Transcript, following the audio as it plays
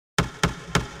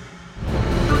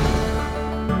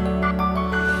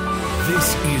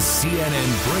This is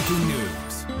CNN Breaking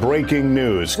News. Breaking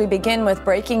news. We begin with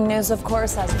breaking news, of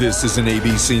course. This is an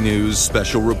ABC News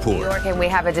special report. New York, and we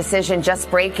have a decision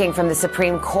just breaking from the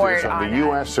Supreme Court. On the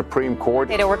U.S. Supreme Court.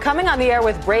 We're coming on the air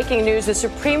with breaking news. The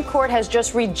Supreme Court has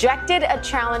just rejected a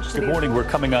challenge to Good morning. We're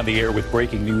coming on the air with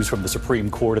breaking news from the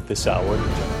Supreme Court at this hour.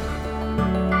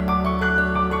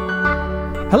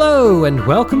 Hello, and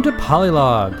welcome to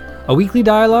Polylog, a weekly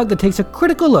dialogue that takes a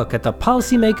critical look at the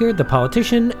policymaker, the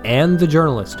politician, and the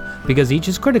journalist, because each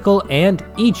is critical and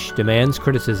each demands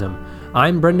criticism.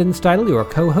 I'm Brendan Steidle, your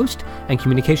co-host and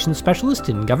communications specialist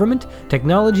in government,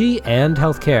 technology, and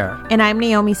healthcare. And I'm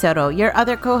Naomi Soto, your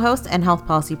other co-host and health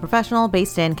policy professional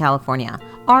based in California.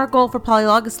 Our goal for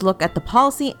Polylog is to look at the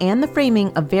policy and the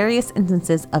framing of various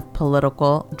instances of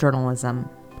political journalism.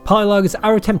 Polylog is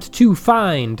our attempt to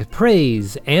find,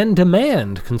 praise, and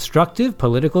demand constructive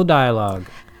political dialogue.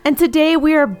 And today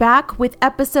we are back with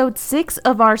episode 6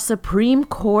 of our Supreme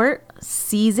Court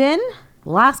season.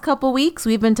 Last couple weeks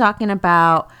we've been talking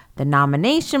about the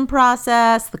nomination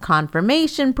process, the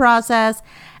confirmation process,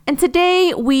 and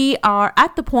today we are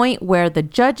at the point where the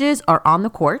judges are on the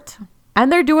court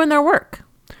and they're doing their work.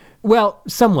 Well,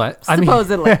 somewhat.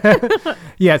 Supposedly.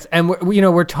 Yes, and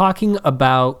we're talking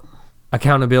about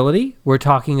accountability. We're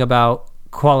talking about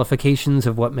qualifications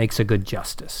of what makes a good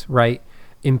justice, right?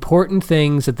 Important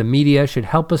things that the media should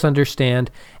help us understand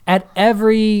at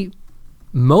every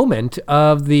moment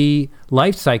of the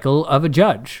life cycle of a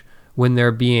judge, when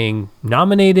they're being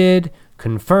nominated,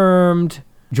 confirmed,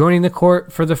 joining the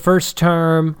court for the first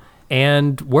term,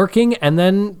 and working and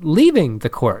then leaving the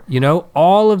court.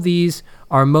 All of these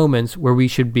are moments where we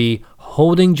should be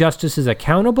holding justices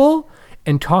accountable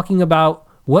and talking about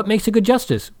what makes a good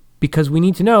justice, because we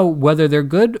need to know whether they're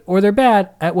good or they're bad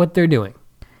at what they're doing.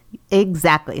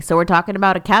 Exactly. So we're talking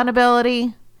about accountability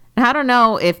and how to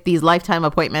know if these lifetime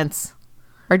appointments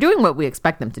are doing what we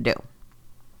expect them to do.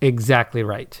 Exactly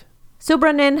right. So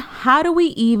Brendan, how do we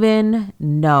even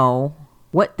know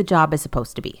what the job is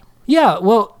supposed to be? Yeah,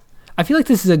 well, I feel like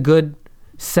this is a good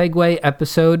segue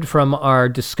episode from our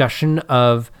discussion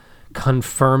of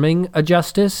confirming a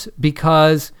justice,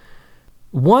 because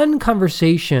one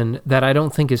conversation that I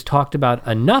don't think is talked about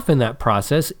enough in that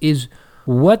process is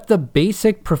what the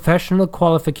basic professional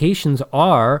qualifications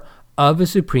are of a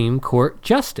Supreme Court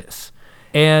justice.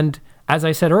 And as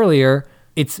I said earlier,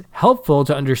 it's helpful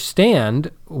to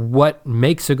understand what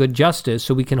makes a good justice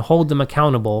so we can hold them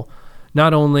accountable,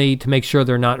 not only to make sure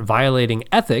they're not violating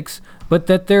ethics, but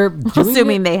that they're doing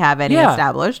assuming they have any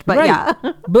established, but right.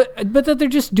 yeah. but that they're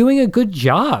just doing a good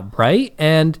job, right?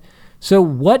 And so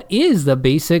what is the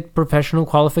basic professional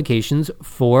qualifications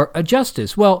for a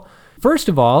justice? Well, first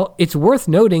of all, it's worth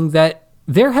noting that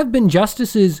there have been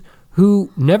justices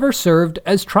who never served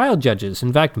as trial judges.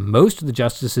 In fact, most of the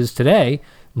justices today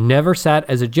never sat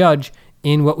as a judge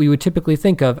in what we would typically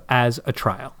think of as a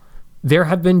trial. There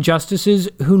have been justices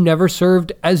who never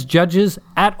served as judges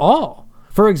at all.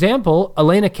 For example,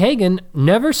 Elena Kagan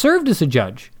never served as a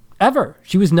judge, ever.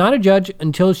 She was not a judge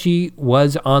until she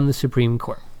was on the Supreme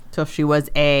Court. So she was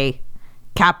a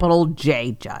capital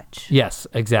J judge. Yes,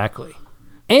 exactly.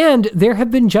 And there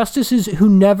have been justices who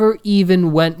never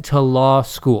even went to law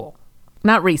school.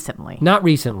 Not recently,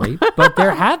 but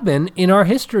there have been in our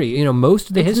history. Most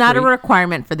of the history. It's not a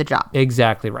requirement for the job.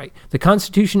 Exactly right. The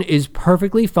Constitution is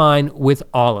perfectly fine with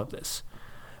all of this.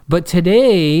 But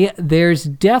today, there's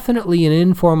definitely an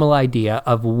informal idea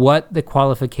of what the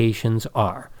qualifications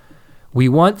are. We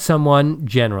want someone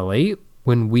generally,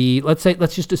 when let's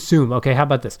just assume, okay, how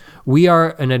about this? We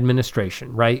are an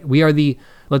administration, right? We are the,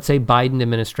 let's say, Biden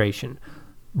administration.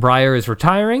 Breyer is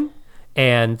retiring,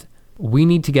 and we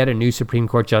need to get a new Supreme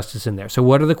Court justice in there. So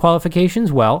what are the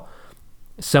qualifications? Well,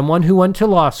 someone who went to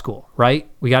law school, right?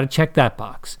 We got to check that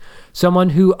box. Someone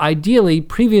who ideally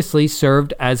previously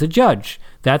served as a judge.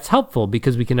 That's helpful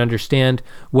because we can understand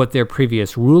what their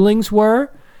previous rulings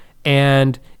were.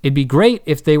 And it'd be great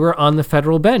if they were on the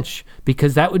federal bench,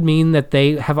 because that would mean that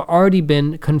they have already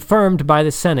been confirmed by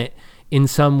the Senate in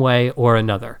some way or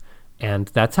another. And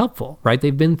that's helpful, right?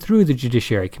 They've been through the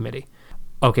Judiciary Committee.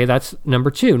 Okay, that's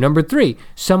number 2. Number 3,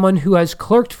 someone who has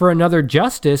clerked for another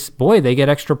justice, boy, they get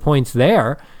extra points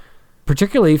there,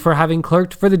 particularly for having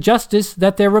clerked for the justice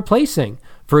that they're replacing.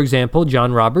 For example,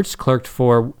 John Roberts clerked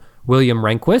for William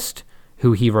Rehnquist,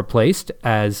 who he replaced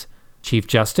as Chief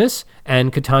Justice,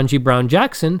 and Ketanji Brown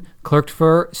Jackson clerked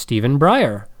for Stephen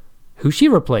Breyer, who she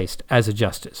replaced as a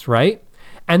justice, right?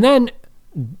 And then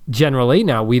generally,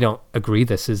 now we don't agree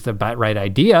this is the right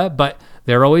idea, but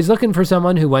they're always looking for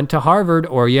someone who went to Harvard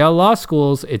or Yale law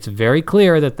schools. It's very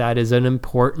clear that that is an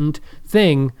important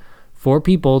thing for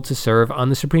people to serve on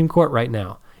the Supreme Court right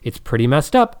now. It's pretty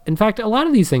messed up. In fact, a lot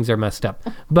of these things are messed up.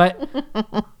 But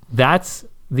that's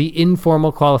the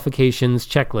informal qualifications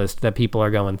checklist that people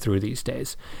are going through these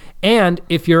days. And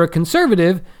if you're a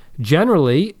conservative,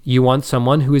 generally you want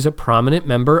someone who is a prominent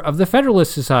member of the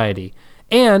Federalist Society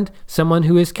and someone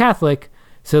who is Catholic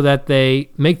so that they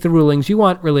make the rulings you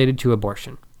want related to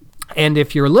abortion. And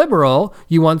if you're liberal,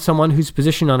 you want someone whose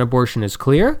position on abortion is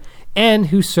clear and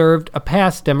who served a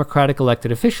past Democratic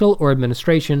elected official or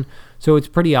administration, so it's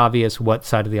pretty obvious what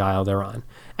side of the aisle they're on.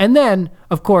 And then,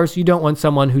 of course, you don't want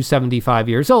someone who's 75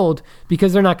 years old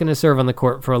because they're not going to serve on the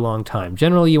court for a long time.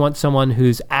 Generally, you want someone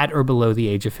who's at or below the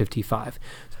age of 55.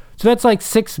 So that's like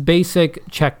 6 basic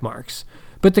check marks.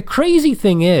 But the crazy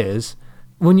thing is,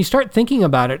 when you start thinking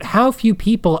about it, how few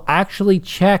people actually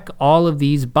check all of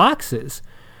these boxes.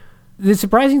 The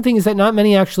surprising thing is that not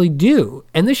many actually do.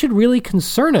 And this should really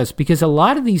concern us because a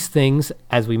lot of these things,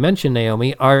 as we mentioned,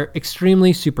 Naomi, are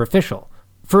extremely superficial.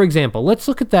 For example, let's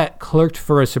look at that clerked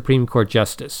for a Supreme Court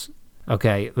justice.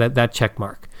 Okay, that check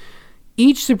mark.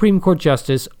 Each Supreme Court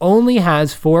justice only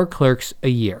has 4 clerks a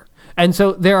year. And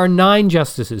so there are 9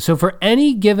 justices. So for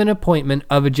any given appointment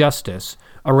of a justice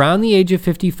around the age of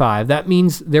 55, that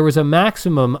means there was a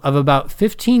maximum of about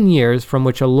 15 years from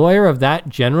which a lawyer of that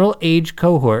general age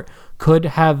cohort could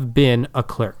have been a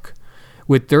clerk.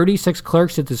 With 36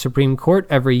 clerks at the Supreme Court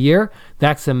every year,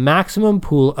 that's a maximum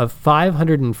pool of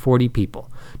 540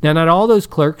 people. Now, not all those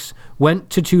clerks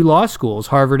went to 2 law schools,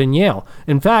 Harvard and Yale.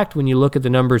 In fact, when you look at the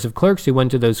numbers of clerks who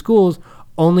went to those schools,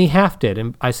 only half did.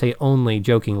 And I say only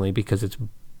jokingly because it's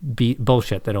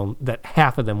bullshit that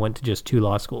half of them went to just 2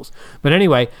 law schools. But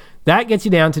anyway, that gets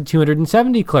you down to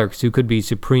 270 clerks who could be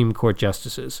Supreme Court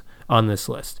justices on this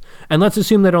list. And let's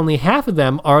assume that only half of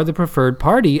them are the preferred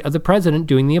party of the president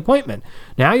doing the appointment.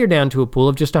 Now you're down to a pool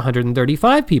of just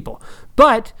 135 people.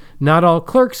 But not all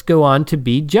clerks go on to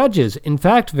be judges. In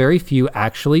fact, very few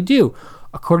actually do.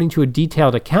 According to a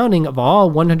detailed accounting of all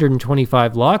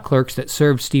 125 law clerks that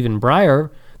served Stephen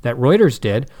Breyer that Reuters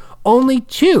did, only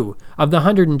 2 of the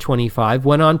 125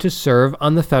 went on to serve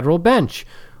on the federal bench,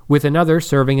 with another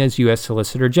serving as U.S.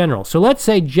 Solicitor General. So let's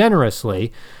say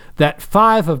generously that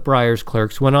 5 of Breyer's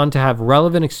clerks went on to have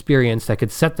relevant experience that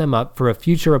could set them up for a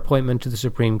future appointment to the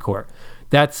Supreme Court.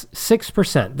 That's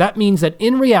 6%. That means that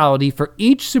in reality, for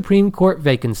each Supreme Court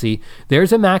vacancy,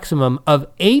 there's a maximum of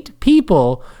 8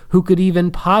 people who could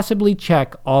even possibly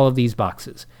check all of these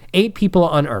boxes. 8 people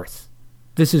on Earth.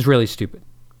 This is really stupid.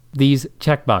 These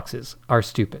check boxes are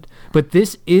stupid. But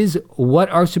this is what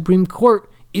our Supreme Court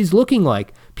is looking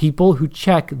like. People who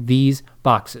check these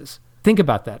boxes. Think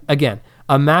about that. Again,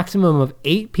 a maximum of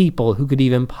 8 people who could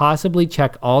even possibly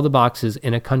check all the boxes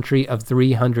in a country of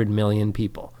 300 million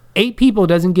people. 8 people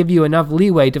doesn't give you enough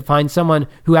leeway to find someone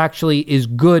who actually is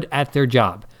good at their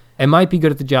job and might be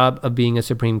good at the job of being a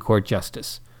Supreme Court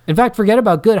justice. In fact, forget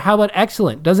about good. How about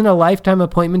excellent? Doesn't a lifetime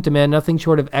appointment demand nothing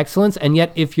short of excellence? And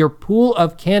yet, if your pool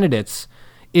of candidates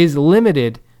is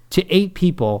limited to 8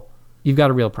 people, you've got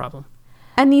a real problem.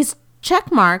 And these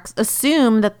check marks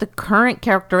assume that the current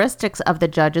characteristics of the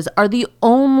judges are the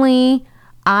only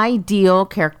ideal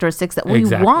characteristics that we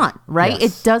want, right?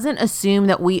 Yes. It doesn't assume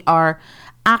that we are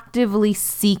actively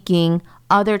seeking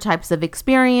other types of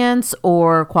experience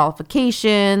or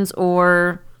qualifications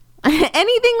or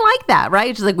anything like that, right?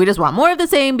 It's just like we just want more of the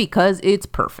same because it's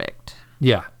perfect.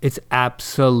 Yeah, it's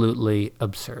absolutely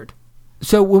absurd.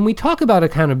 So when we talk about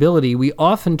accountability, we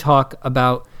often talk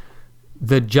about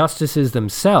the justices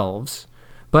themselves,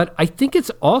 but I think it's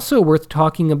also worth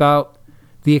talking about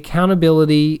the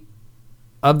accountability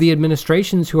of the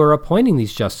administrations who are appointing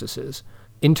these justices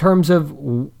in terms of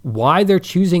why they're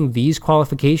choosing these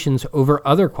qualifications over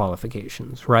other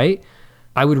qualifications, right?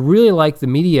 I would really like the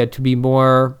media to be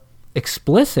more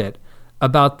explicit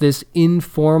about this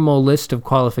informal list of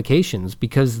qualifications,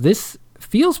 because this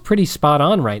feels pretty spot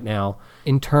on right now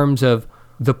in terms of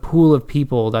the pool of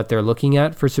people that they're looking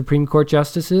at for Supreme Court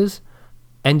justices.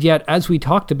 And yet, as we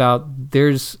talked about,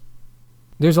 there's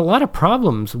a lot of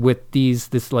problems with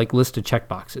this like list of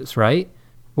checkboxes, right?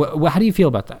 How do you feel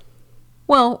about that?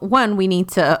 Well, one, we need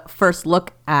to first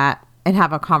look at and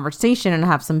have a conversation and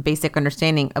have some basic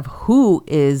understanding of who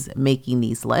is making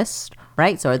these lists,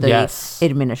 right? So are they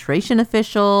administration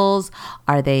officials?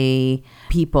 Are they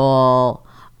people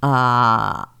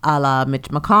a la Mitch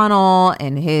McConnell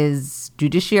and his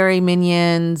judiciary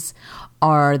minions?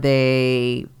 Are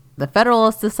they the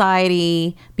Federalist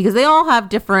Society? Because they all have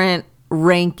different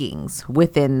rankings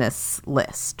within this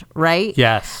list, right?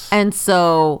 Yes. And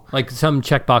so like some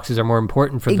checkboxes are more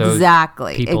important for those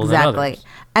people than others.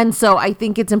 And so I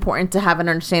think it's important to have an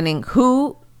understanding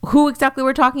who who exactly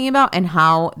we're talking about and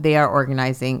how they are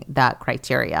organizing that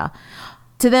criteria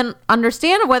to then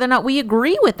understand whether or not we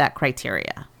agree with that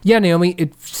criteria. Yeah, Naomi,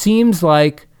 it seems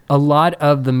like a lot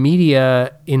of the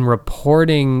media in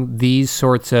reporting these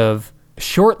sorts of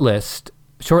short lists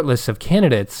of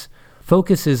candidates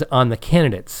focuses on the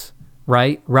candidates,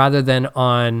 right? Rather than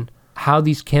on how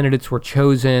these candidates were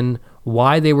chosen,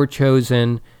 why they were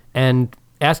chosen, and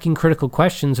asking critical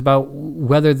questions about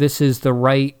whether this is the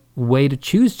right way to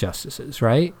choose justices,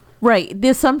 right? Right. The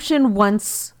assumption,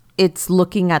 once it's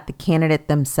looking at the candidate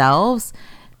themselves,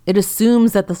 it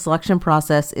assumes that the selection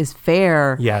process is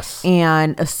fair. Yes.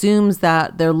 And assumes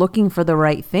that they're looking for the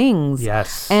right things.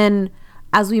 Yes. And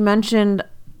as we mentioned,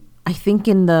 I think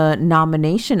in the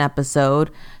nomination episode,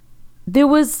 there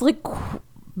was like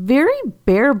very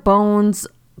bare bones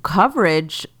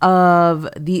coverage of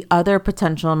the other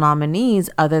potential nominees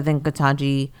other than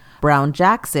Ketanji Brown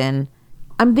Jackson.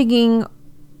 I'm thinking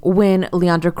when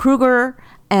Leandra Kruger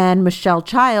and Michelle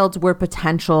Childs were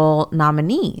potential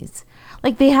nominees.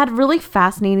 Like, they had really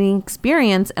fascinating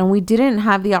experience, and we didn't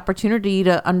have the opportunity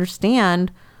to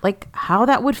understand like how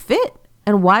that would fit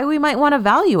and why we might want to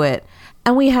value it.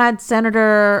 And we had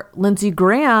Senator Lindsey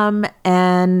Graham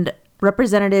and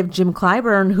Representative Jim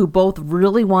Clyburn, who both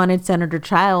really wanted Senator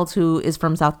Childs, who is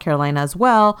from South Carolina as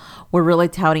well, were really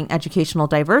touting educational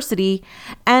diversity.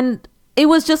 And it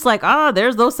was just like,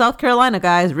 there's those South Carolina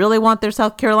guys really want their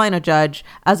South Carolina judge,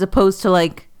 as opposed to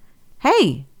like,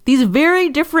 hey, these very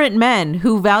different men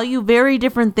who value very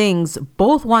different things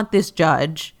both want this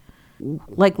judge.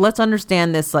 Like, let's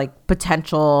understand this like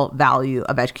potential value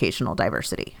of educational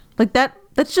diversity. Like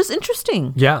that's just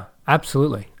interesting. Yeah,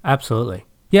 absolutely. Absolutely.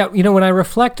 Yeah, when I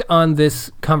reflect on this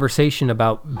conversation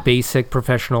about basic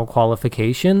professional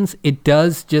qualifications, it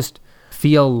does just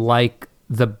feel like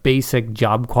the basic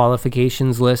job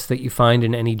qualifications list that you find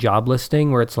in any job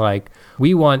listing, where it's like,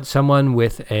 we want someone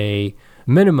with a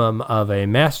minimum of a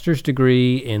master's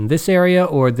degree in this area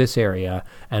or this area,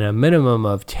 and a minimum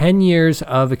of 10 years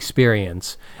of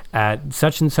experience at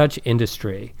such and such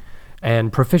industry,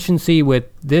 and proficiency with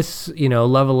this,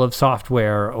 level of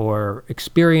software, or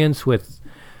experience with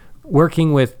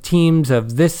working with teams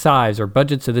of this size or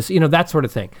budgets of this, that sort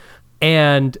of thing.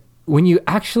 And when you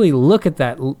actually look at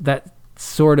that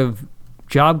sort of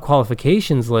job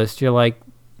qualifications list, you're like,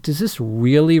 does this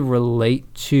really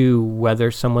relate to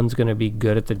whether someone's going to be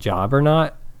good at the job or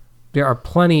not? There are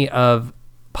plenty of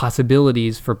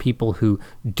possibilities for people who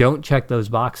don't check those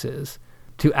boxes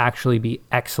to actually be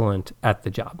excellent at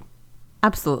the job.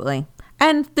 Absolutely.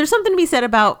 And there's something to be said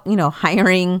about,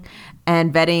 hiring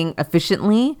and vetting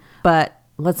efficiently, but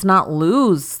let's not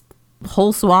lose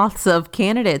whole swaths of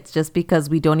candidates just because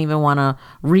we don't even want to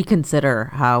reconsider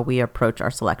how we approach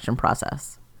our selection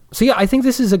process. So yeah, I think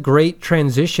this is a great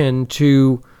transition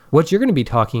to what you're going to be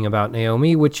talking about,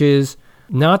 Naomi, which is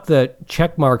not the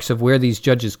check marks of where these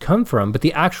judges come from, but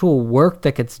the actual work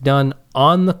that gets done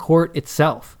on the court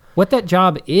itself, what that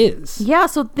job is. Yeah,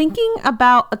 so thinking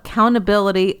about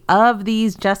accountability of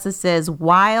these justices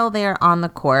while they're on the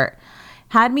court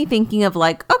had me thinking of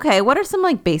like, okay, what are some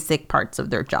like basic parts of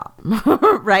their job,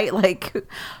 right? Like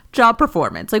job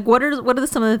performance, like what are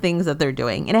some of the things that they're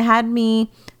doing? And it had me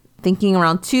thinking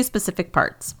around two specific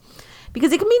parts,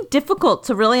 because it can be difficult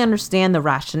to really understand the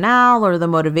rationale or the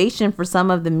motivation for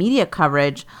some of the media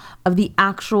coverage of the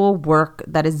actual work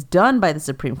that is done by the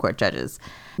Supreme Court judges.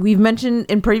 We've mentioned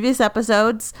in previous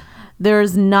episodes,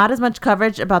 there's not as much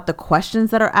coverage about the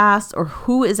questions that are asked or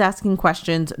who is asking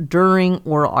questions during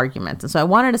oral arguments. And so I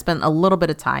wanted to spend a little bit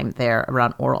of time there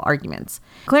around oral arguments.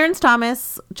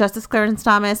 Justice Clarence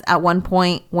Thomas, at one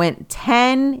point went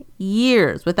 10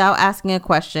 years without asking a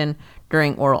question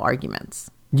during oral arguments.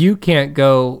 You can't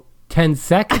go 10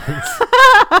 seconds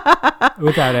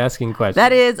without asking questions.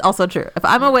 That is also true. If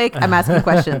I'm awake, I'm asking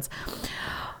questions.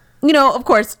 Of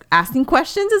course, asking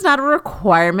questions is not a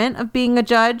requirement of being a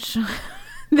judge.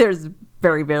 There's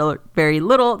very, very, very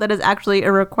little that is actually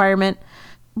a requirement.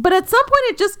 But at some point,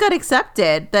 it just got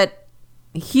accepted that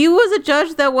he was a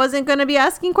judge that wasn't going to be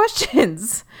asking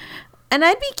questions. And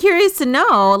I'd be curious to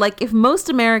know, like, if most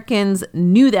Americans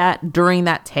knew that during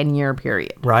that 10-year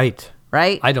period. Right?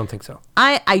 I don't think so.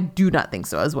 I do not think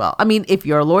so as well. I mean, if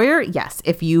you're a lawyer, yes.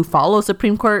 If you follow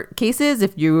Supreme Court cases,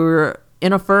 if you're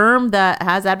in a firm that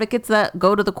has advocates that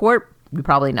go to the court, you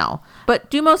probably know. But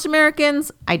do most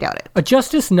Americans? I doubt it. A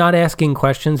justice not asking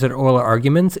questions at oral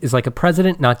arguments is like a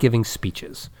president not giving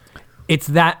speeches. It's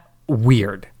that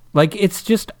weird. Like, it's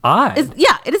just odd. It is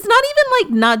not even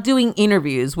like not doing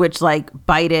interviews, which like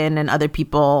Biden and other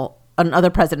people and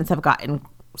other presidents have gotten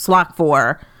slack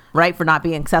for, right? For not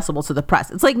being accessible to the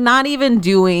press. It's like not even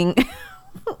doing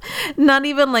not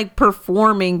even like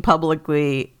performing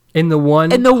publicly in the one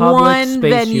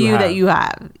venue that you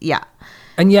have. Yeah.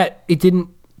 And yet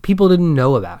people didn't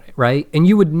know about it, right? And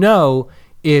you would know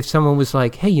if someone was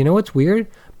like, hey, you know what's weird?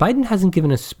 Biden hasn't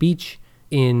given a speech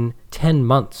in 10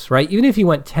 months, right? Even if he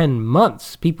went 10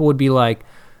 months, people would be like,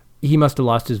 he must have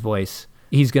lost his voice.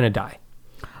 He's going to die.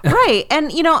 Right.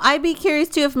 And, I'd be curious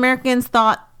too if Americans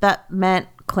thought that meant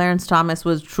Clarence Thomas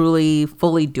was truly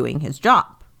fully doing his job,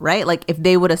 right? Like if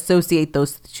they would associate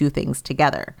those two things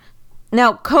together.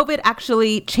 Now, COVID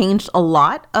actually changed a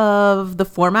lot of the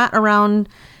format around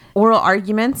oral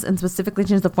arguments and specifically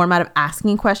changed the format of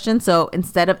asking questions. So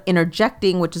instead of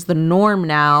interjecting, which is the norm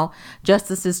now,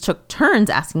 justices took turns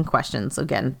asking questions.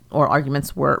 Again, oral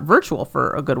arguments were virtual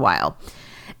for a good while.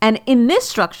 And in this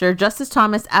structure, Justice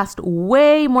Thomas asked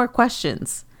way more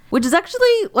questions, which is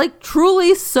actually like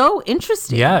truly so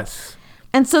interesting. Yes.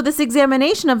 And so this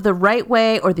examination of the right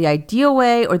way or the ideal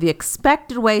way or the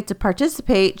expected way to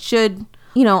participate should,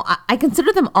 I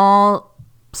consider them all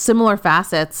similar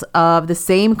facets of the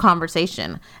same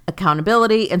conversation,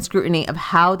 accountability and scrutiny of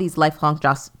how these lifelong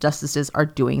justices are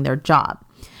doing their job.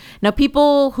 Now,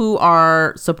 people who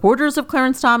are supporters of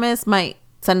Clarence Thomas might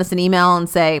send us an email and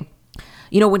say,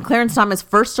 when Clarence Thomas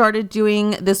first started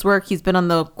doing this work, he's been on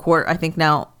the court, I think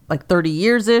now like 30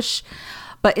 years-ish.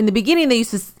 But in the beginning, they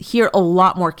used to hear a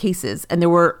lot more cases and there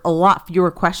were a lot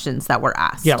fewer questions that were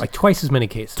asked. Yeah, like twice as many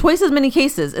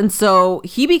cases. And so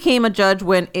he became a judge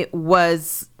when it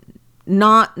was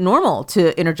not normal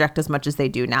to interject as much as they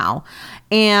do now.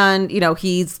 And,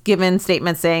 he's given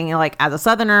statements saying, like, as a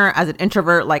Southerner, as an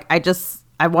introvert, like,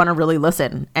 I want to really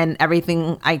listen. And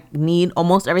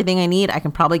almost everything I need, I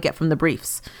can probably get from the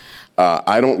briefs.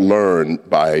 I don't learn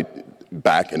by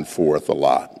back and forth a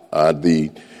lot.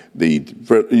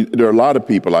 There are a lot of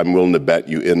people, I'm willing to bet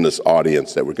you, in this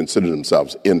audience that would consider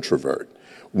themselves introvert.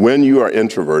 When you are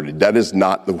introverted, that is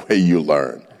not the way you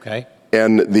learn. Okay.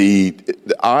 And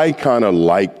I kind of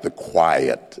like the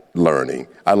quiet learning.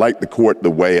 I like the court the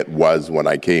way it was when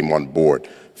I came on board.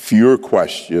 Fewer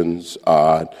questions,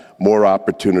 more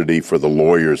opportunity for the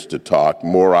lawyers to talk,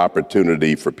 more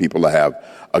opportunity for people to have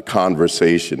a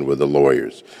conversation with the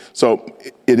lawyers. So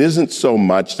it isn't so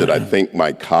much that I think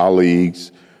my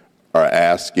colleagues are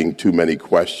asking too many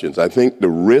questions. I think the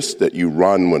risk that you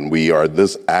run when we are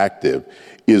this active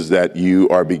is that you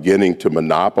are beginning to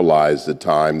monopolize the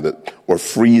time or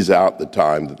freeze out the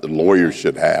time that the lawyers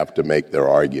should have to make their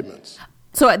arguments.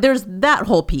 So there's that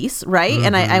whole piece, right? Mm-hmm.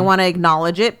 And I want to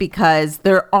acknowledge it because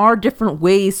there are different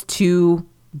ways to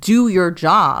do your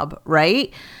job,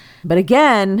 right? But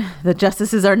again, the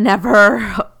justices are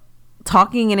never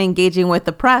talking and engaging with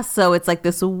the press. So it's like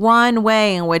this one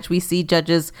way in which we see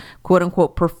judges, quote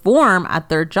unquote, perform at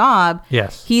their job.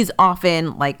 Yes. He's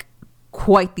often like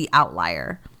quite the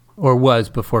outlier. Or was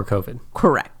before COVID.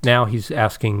 Correct. Now he's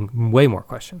asking way more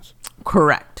questions.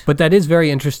 Correct. But that is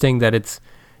very interesting that it's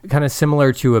kind of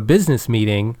similar to a business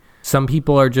meeting. Some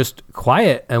people are just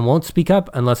quiet and won't speak up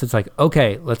unless it's like,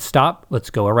 okay, let's stop.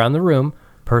 Let's go around the room,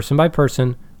 person by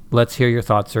person. Let's hear your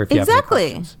thoughts or if you have any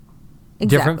questions.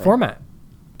 Different format,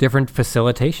 different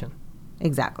facilitation.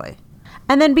 Exactly.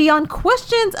 And then beyond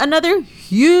questions, another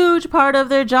huge part of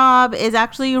their job is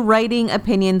actually writing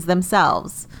opinions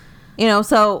themselves.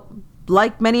 So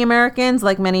like many Americans,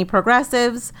 like many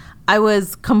progressives, I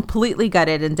was completely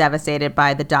gutted and devastated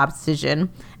by the Dobbs decision.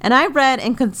 And I read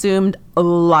and consumed a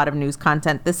lot of news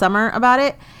content this summer about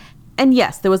it. And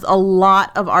yes, there was a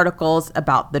lot of articles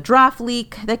about the draft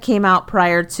leak that came out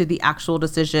prior to the actual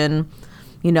decision,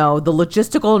 the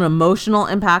logistical and emotional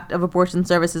impact of abortion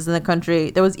services in the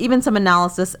country. There was even some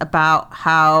analysis about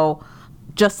how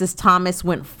Justice Thomas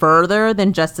went further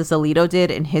than Justice Alito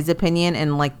did in his opinion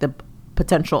and like the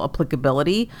potential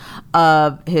applicability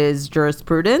of his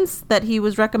jurisprudence that he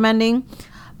was recommending.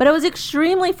 But I was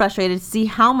extremely frustrated to see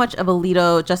how much of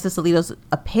Justice Alito's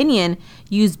opinion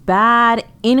used bad,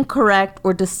 incorrect,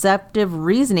 or deceptive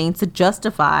reasoning to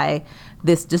justify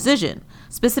this decision.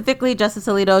 Specifically, Justice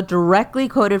Alito directly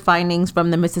quoted findings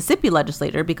from the Mississippi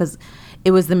legislature because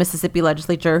it was the Mississippi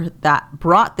legislature that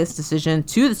brought this decision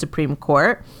to the Supreme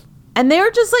Court. And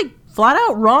they're just like flat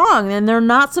out wrong, and they're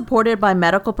not supported by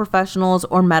medical professionals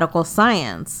or medical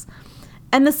science.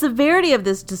 And the severity of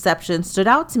this deception stood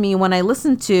out to me when I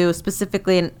listened to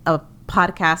specifically a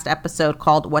podcast episode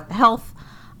called What the Health.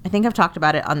 I think I've talked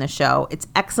about it on the show. It's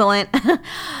excellent.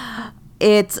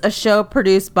 It's a show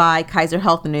produced by Kaiser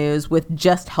Health News with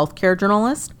just healthcare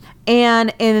journalists.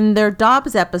 And in their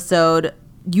Dobbs episode,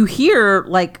 you hear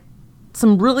like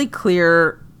some really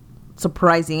clear,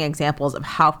 surprising examples of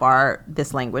how far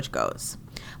this language goes.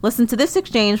 Listen to this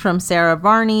exchange from Sarah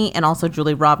Varney and also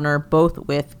Julie Rovner, both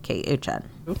with KHN.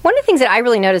 One of the things that I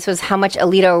really noticed was how much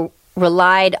Alito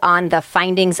relied on the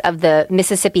findings of the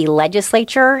Mississippi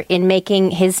legislature in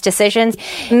making his decisions.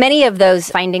 Many of those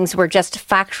findings were just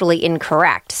factually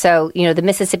incorrect. So, the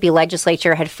Mississippi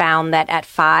legislature had found that at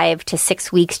 5 to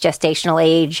 6 weeks gestational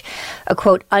age, a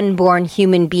quote, unborn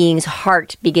human being's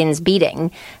heart begins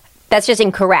beating. That's just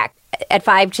incorrect. At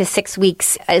 5 to 6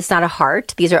 weeks, it's not a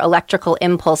heart. These are electrical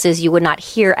impulses. You would not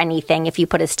hear anything if you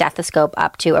put a stethoscope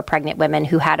up to a pregnant woman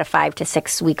who had a 5 to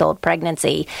 6 week old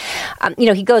pregnancy.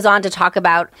 He goes on to talk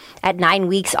about at 9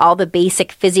 weeks, all the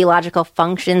basic physiological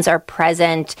functions are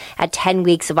present. At 10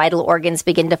 weeks, vital organs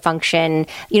begin to function.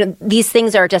 These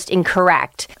things are just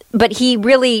incorrect. But he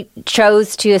really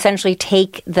chose to essentially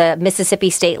take the Mississippi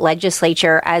state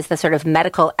legislature as the sort of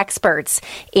medical experts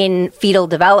in fetal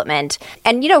development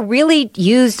and, really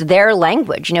used their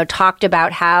language, talked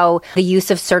about how the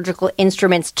use of surgical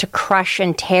instruments to crush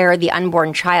and tear the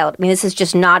unborn child. I mean, this is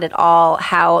just not at all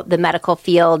how the medical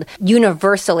field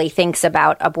universally thinks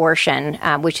about abortion,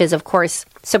 which is, of course,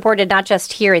 supported not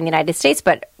just here in the United States,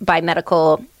 but by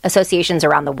medical associations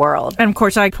around the world. And of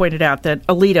course, I pointed out that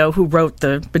Alito, who wrote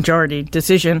the majority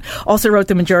decision, also wrote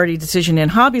the majority decision in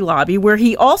Hobby Lobby, where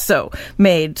he also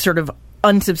made sort of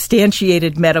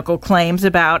unsubstantiated medical claims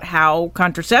about how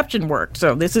contraception worked.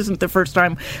 So this isn't the first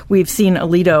time we've seen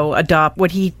Alito adopt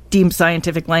what he deems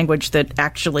scientific language that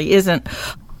actually isn't.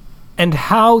 And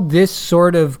how this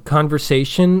sort of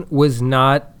conversation was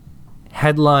not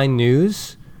headline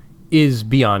news is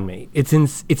beyond me. It's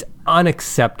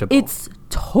unacceptable. It's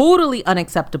totally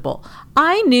unacceptable.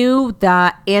 I knew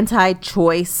that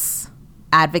anti-choice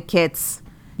advocates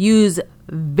use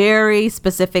very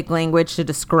specific language to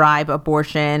describe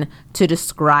abortion, to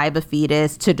describe a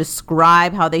fetus, to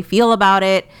describe how they feel about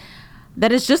it,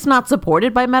 that is just not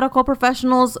supported by medical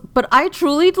professionals. But I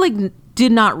truly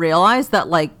did not realize that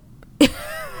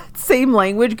same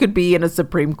language could be in a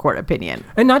Supreme Court opinion.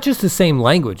 And not just the same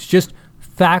language, just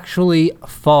factually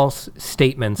false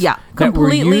statements that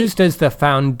were used as the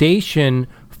foundation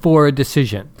for a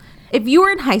decision. If you were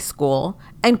in high school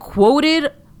and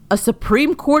quoted a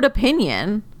Supreme Court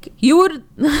opinion, you would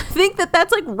think that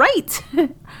that's right.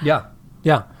 Yeah.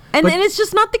 And it's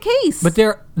just not the case. But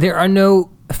there are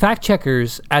no fact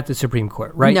checkers at the Supreme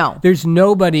Court, right? No. There's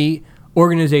nobody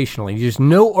organizationally. There's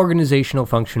no organizational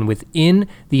function within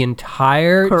the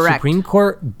entire Supreme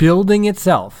Court building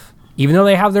itself. Even though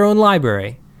they have their own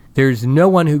library, there's no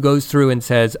one who goes through and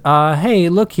says, hey,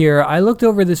 look here, I looked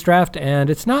over this draft and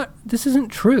this isn't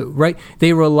true, right?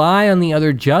 They rely on the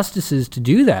other justices to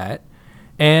do that.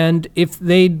 And if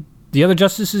the other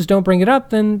justices don't bring it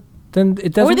up, then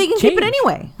it doesn't Or they can change. keep it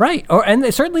anyway. Right.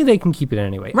 Certainly they can keep it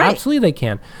anyway. Right. Absolutely they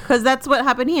can. Because that's what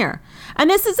happened here. And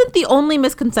this isn't the only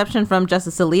misconception from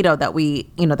Justice Alito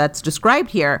that that's described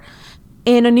here.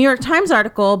 In a New York Times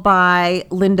article by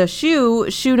Linda Shu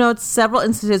notes several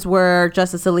instances where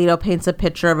Justice Alito paints a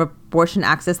picture of abortion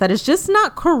access that is just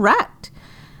not correct.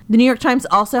 The New York Times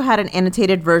also had an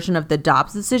annotated version of the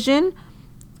Dobbs decision,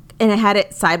 and it had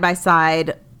it side by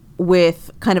side with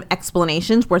kind of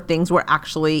explanations where things were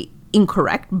actually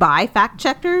incorrect by fact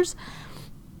checkers.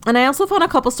 And I also found a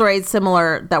couple stories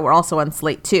similar that were also on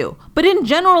Slate too. But in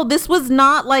general, this was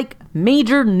not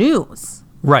major news.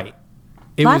 Right.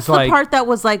 That's the part that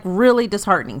was really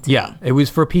disheartening to me. Yeah, it was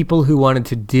for people who wanted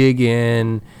to dig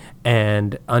in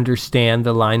and understand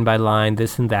the line by line,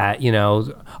 this and that,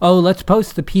 let's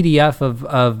post the PDF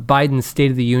of Biden's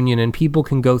State of the Union and people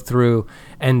can go through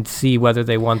and see whether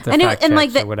they want the fact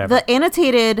checks or whatever. The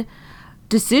annotated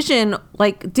decision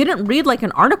didn't read like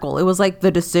an article. It was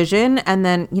the decision and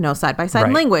then, side by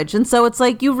side language. And so it's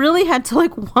you really had to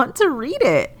want to read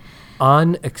it.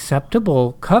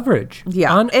 Unacceptable coverage.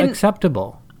 Yeah.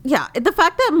 Unacceptable. The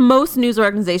fact that most news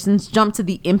organizations jump to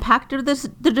the impact of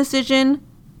the decision,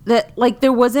 that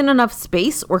there wasn't enough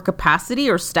space or capacity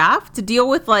or staff to deal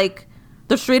with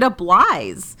the straight up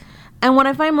lies. And what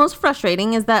I find most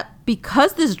frustrating is that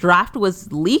because this draft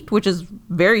was leaked, which is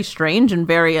very strange and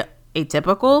very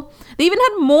atypical, they even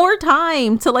had more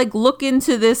time to look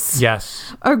into this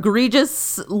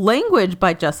egregious language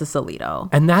by Justice Alito.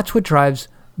 And that's what drives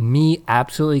me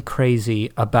absolutely crazy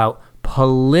about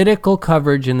political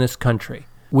coverage in this country,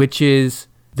 which is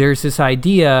there's this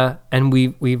idea, and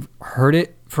we've heard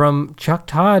it from Chuck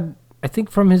Todd, I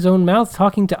think from his own mouth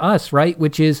talking to us, right?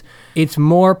 Which is it's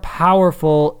more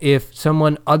powerful if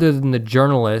someone other than the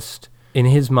journalist, in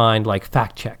his mind,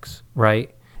 fact checks,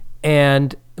 right?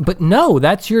 But no,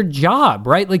 that's your job,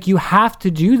 right? You have to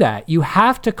do that. You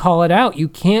have to call it out. You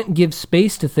can't give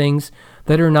space to things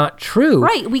that are not true.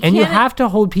 Right. And you have to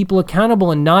hold people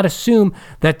accountable and not assume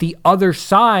that the other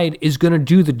side is going to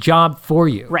do the job for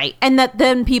you. Right. And that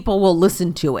then people will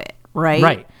listen to it. Right.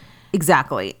 Right.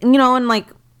 Exactly. And like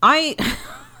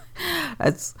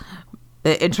that's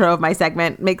the intro of my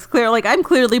segment makes clear, like, I'm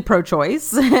clearly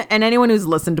pro-choice, and anyone who's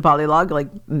listened to Polylog, like,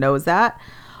 knows that.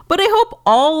 But I hope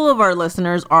all of our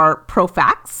listeners are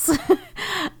pro-facts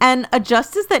and a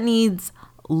justice that needs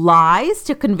lies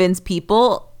to convince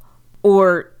people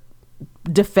or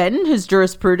defend his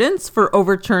jurisprudence for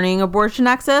overturning abortion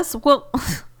access. Well,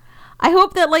 I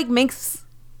hope that, like, makes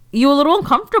you a little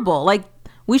uncomfortable. Like,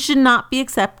 we should not be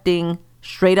accepting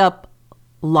straight up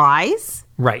lies.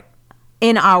 Right.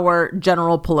 In our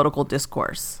general political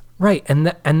discourse. Right.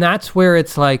 And that's where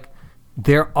it's like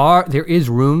there is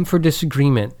room for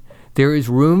disagreement. There is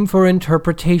room for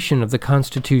interpretation of the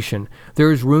Constitution. There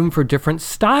is room for different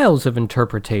styles of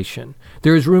interpretation.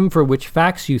 There is room for which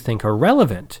facts you think are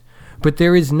relevant. But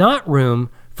there is not room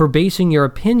for basing your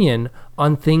opinion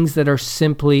on things that are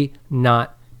simply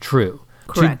not true.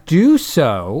 Correct.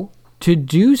 To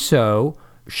do so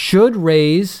should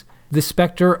raise the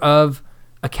specter of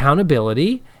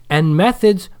accountability and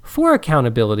methods for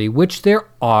accountability, which there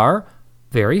are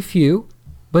very few,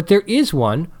 but there is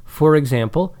one. For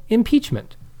example,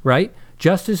 impeachment, right?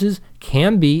 Justices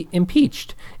can be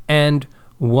impeached. And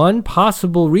one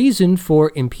possible reason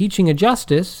for impeaching a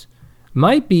justice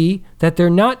might be that they're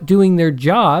not doing their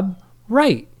job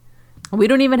right. We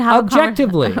don't even have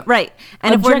objectively. Right.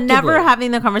 And if we're never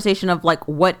having the conversation of, like,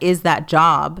 what is that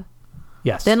job?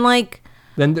 Yes. Then, like,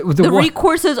 the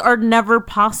recourses are never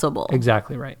possible.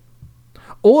 Exactly right.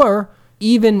 Or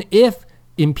even if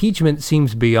impeachment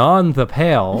seems beyond the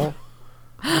pale,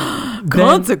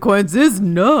 consequences,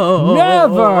 no.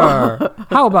 Never.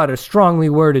 How about a strongly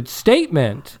worded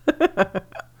statement?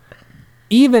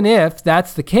 Even if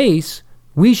that's the case,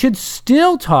 we should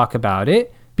still talk about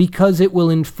it because it will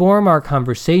inform our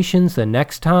conversations the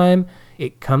next time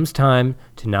it comes time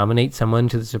to nominate someone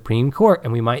to the Supreme Court.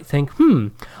 And we might think,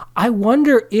 I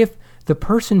wonder if the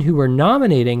person who we're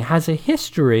nominating has a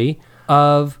history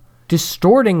of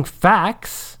distorting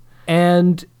facts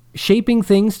and shaping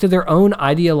things to their own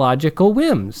ideological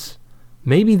whims.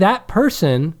 Maybe that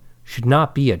person should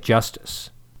not be a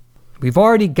justice. We've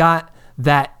already got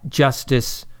that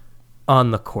justice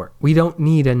on the court. We don't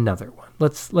need another one.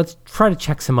 Let's try to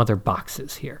check some other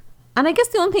boxes here. And I guess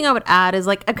the only thing I would add is,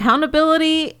 like,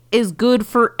 accountability is good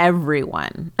for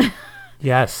everyone.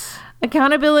 Yes.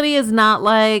 Accountability is not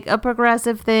like a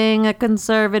progressive thing, a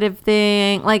conservative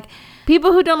thing. Like,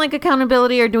 people who don't like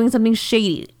accountability are doing something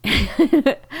shady.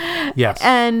 Yes.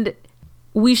 And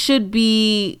we should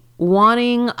be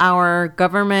wanting our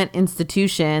government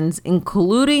institutions,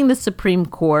 including the Supreme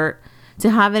Court, to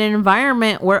have an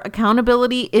environment where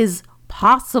accountability is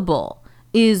possible,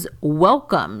 is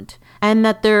welcomed, and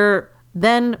that there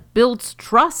then builds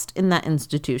trust in that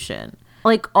institution.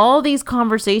 Like, all these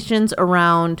conversations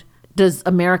around, does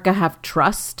America have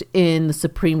trust in the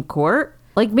Supreme Court?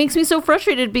 Like, makes me so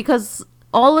frustrated because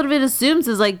all of it assumes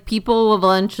is, like, people will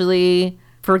eventually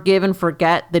forgive and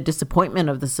forget the disappointment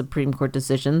of the Supreme Court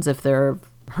decisions if they're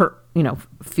hurt,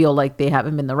 feel like they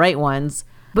haven't been the right ones.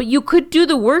 But you could do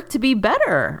the work to be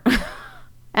better.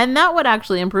 And that would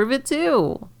actually improve it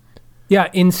too. Yeah,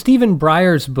 in Stephen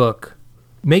Breyer's book,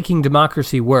 Making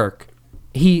Democracy Work,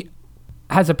 he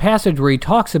has a passage where he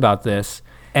talks about this,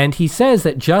 and he says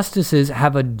that justices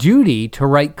have a duty to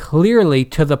write clearly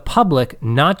to the public,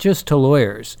 not just to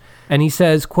lawyers. And he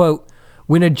says, quote,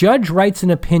 "When a judge writes an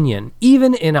opinion,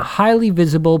 even in a highly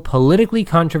visible, politically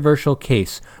controversial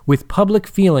case, with public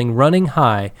feeling running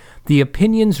high, the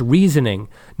opinion's reasoning,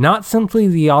 not simply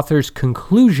the author's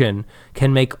conclusion,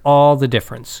 can make all the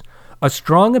difference. A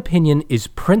strong opinion is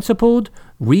principled,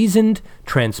 reasoned,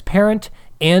 transparent,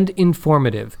 and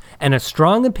informative, and a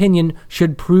strong opinion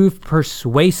should prove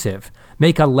persuasive,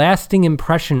 make a lasting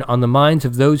impression on the minds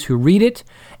of those who read it,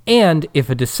 and, if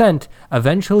a dissent,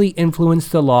 eventually influence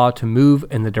the law to move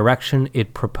in the direction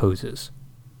it proposes."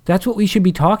 That's what we should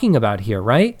be talking about here,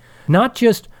 right? Not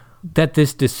just that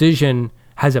this decision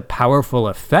has a powerful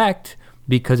effect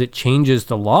because it changes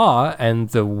the law and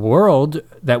the world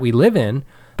that we live in,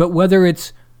 but whether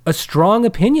it's a strong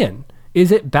opinion.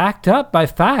 Is it backed up by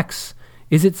facts?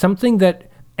 Is it something that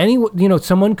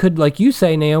someone could, like you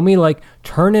say, Naomi, like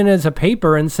turn in as a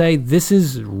paper and say, this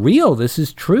is real, this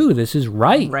is true, this is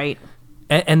right. Right.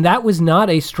 And that was not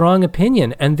a strong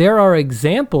opinion. And there are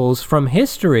examples from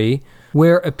history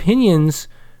where opinions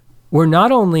were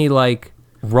not only like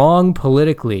wrong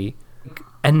politically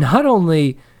and not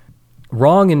only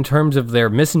wrong in terms of their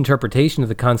misinterpretation of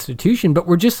the Constitution, but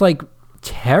were just like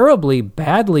terribly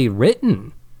badly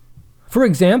written. For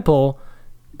example,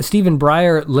 Stephen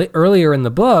Breyer earlier in the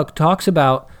book talks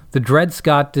about the Dred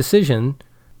Scott decision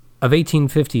of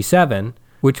 1857,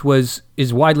 which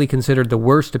is widely considered the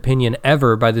worst opinion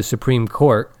ever by the Supreme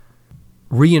Court,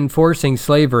 reinforcing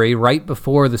slavery right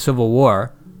before the Civil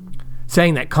War,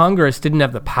 saying that Congress didn't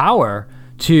have the power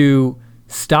to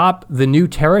stop the new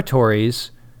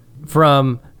territories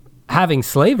from having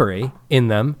slavery in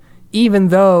them, even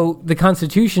though the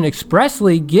Constitution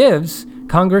expressly gives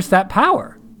Congress that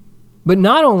power. But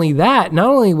not only that, not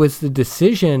only was the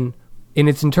decision in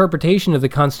its interpretation of the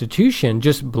Constitution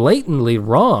just blatantly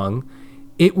wrong,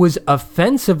 it was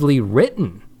offensively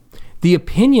written. The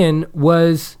opinion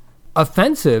was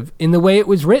offensive in the way it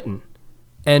was written.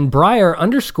 And Breyer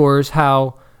underscores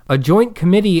how a joint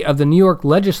committee of the New York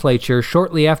legislature,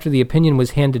 shortly after the opinion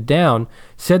was handed down,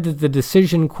 said that the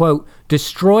decision, quote,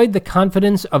 destroyed the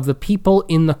confidence of the people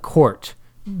in the court.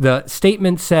 The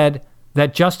statement said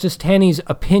that Justice Taney's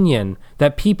opinion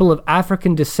that people of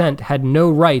African descent had no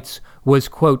rights was,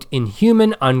 quote,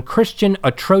 inhuman, unchristian,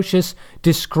 atrocious,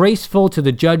 disgraceful to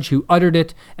the judge who uttered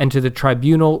it and to the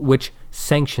tribunal which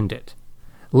sanctioned it.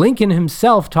 Lincoln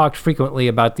himself talked frequently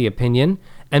about the opinion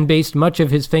and based much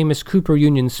of his famous Cooper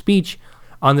Union speech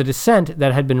on the dissent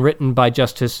that had been written by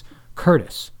Justice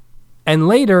Curtis. And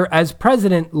later, as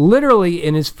president, literally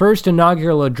in his first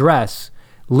inaugural address,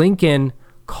 Lincoln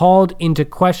called into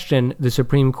question the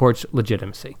Supreme Court's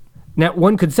legitimacy. Now,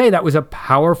 one could say that was a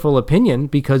powerful opinion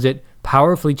because it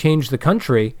powerfully changed the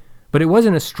country, but it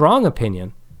wasn't a strong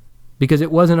opinion because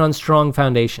it wasn't on strong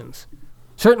foundations.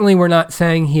 Certainly, we're not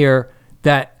saying here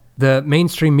that the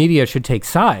mainstream media should take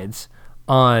sides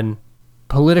on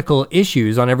political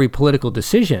issues, on every political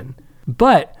decision,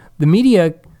 but the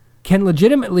media can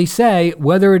legitimately say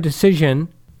whether a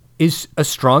decision is a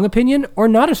strong opinion or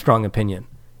not a strong opinion.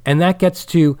 And that gets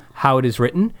to how it is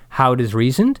written, how it is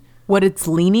reasoned. What it's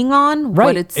leaning on.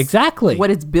 Right, exactly. What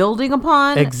it's building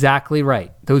upon. Exactly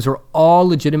right. Those are all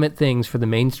legitimate things for the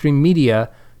mainstream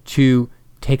media to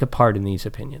take apart in these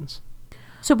opinions.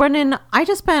 So, Brendan, I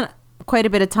just spent quite a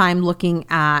bit of time looking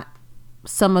at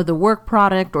some of the work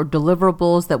product or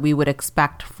deliverables that we would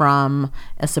expect from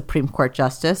a Supreme Court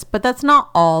justice, but that's not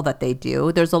all that they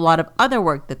do. There's a lot of other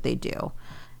work that they do.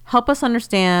 Help us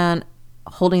understand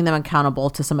holding them accountable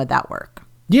to some of that work.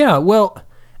 Yeah, well,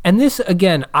 and this,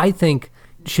 again, I think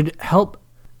should help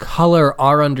color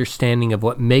our understanding of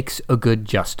what makes a good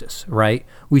justice, right?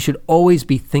 We should always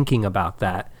be thinking about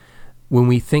that when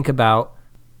we think about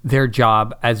their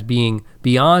job as being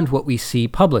beyond what we see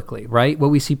publicly, right? What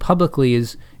we see publicly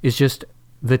is just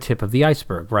the tip of the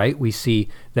iceberg, right? We see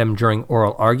them during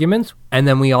oral arguments, and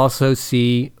then we also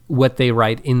see what they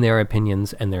write in their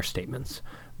opinions and their statements.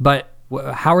 But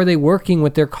how are they working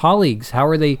with their colleagues? How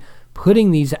are they putting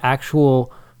these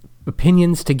actual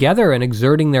opinions together and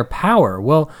exerting their power?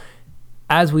 Well,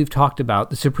 as we've talked about,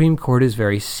 the Supreme Court is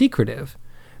very secretive,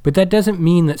 but that doesn't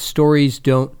mean that stories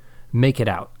don't make it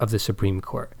out of the Supreme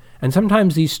Court. And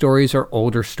sometimes these stories are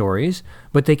older stories,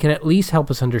 but they can at least help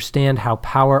us understand how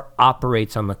power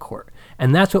operates on the court.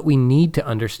 And that's what we need to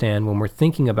understand when we're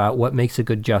thinking about what makes a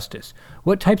good justice.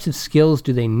 What types of skills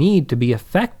do they need to be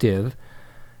effective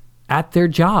at their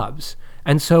jobs?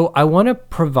 And so I want to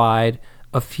provide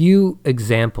a few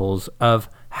examples of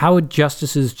how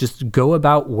justices just go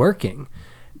about working.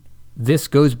 This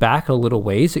goes back a little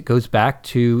ways. It goes back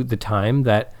to the time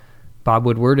that Bob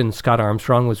Woodward and Scott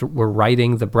Armstrong were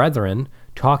writing The Brethren,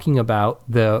 talking about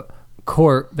the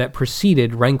court that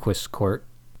preceded Rehnquist's court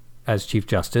as Chief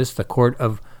Justice, the court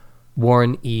of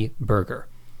Warren E. Burger.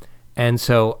 And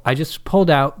so I just pulled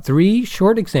out 3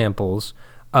 short examples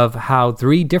of how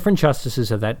 3 different justices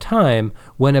of that time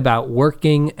went about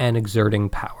working and exerting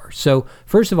power. So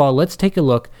first of all, let's take a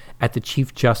look at the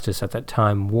Chief Justice at that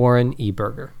time, Warren E.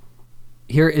 Burger.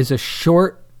 Here is a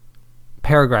short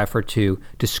paragraph or 2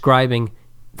 describing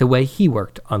the way he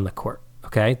worked on the court.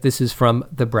 Okay, this is from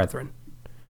The Brethren.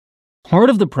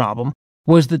 Part of the problem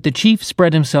was that the chief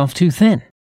spread himself too thin.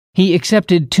 He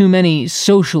accepted too many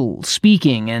social,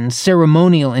 speaking, and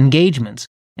ceremonial engagements,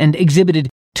 and exhibited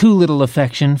too little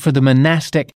affection for the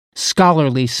monastic,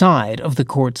 scholarly side of the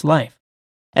court's life.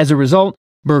 As a result,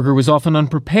 Burger was often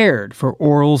unprepared for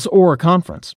orals or a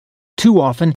conference. Too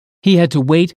often, he had to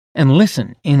wait and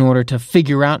listen in order to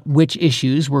figure out which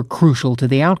issues were crucial to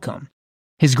the outcome.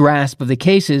 His grasp of the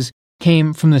cases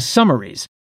came from the summaries,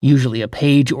 usually a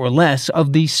page or less,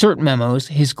 of the cert memos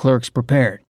his clerks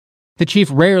prepared. The chief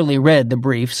rarely read the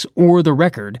briefs or the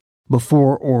record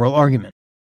before oral argument.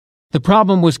 The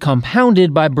problem was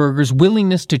compounded by Burger's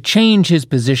willingness to change his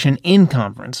position in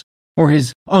conference or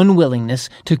his unwillingness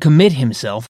to commit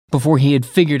himself before he had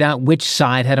figured out which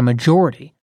side had a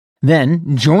majority.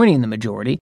 Then, joining the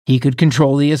majority, he could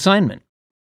control the assignment.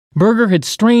 Burger had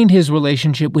strained his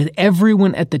relationship with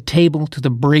everyone at the table to the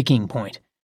breaking point.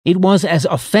 It was as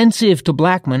offensive to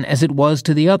Blackmun as it was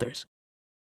to the others.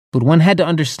 But one had to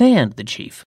understand the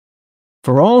chief.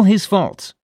 For all his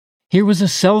faults, here was a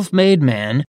self-made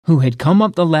man who had come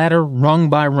up the ladder rung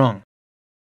by rung.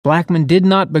 Blackmun did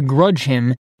not begrudge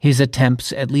him his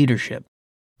attempts at leadership.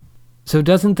 So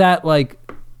doesn't that,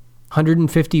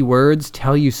 150 words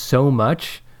tell you so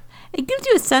much? It gives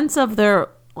you a sense of their,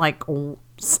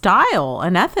 style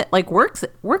and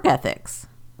work ethics.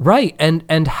 Right,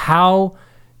 and how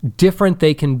different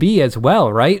they can be as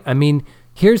well, right? I mean,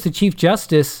 here's the Chief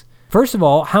Justice. First of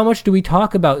all, how much do we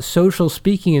talk about social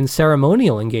speaking and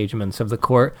ceremonial engagements of the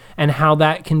court, and how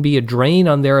that can be a drain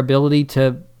on their ability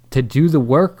to do the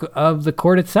work of the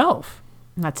court itself?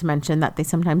 Not to mention that they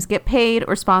sometimes get paid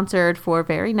or sponsored for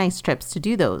very nice trips to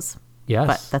do those. Yes.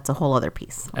 But that's a whole other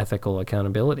piece. Ethical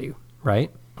accountability,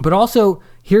 right? But also,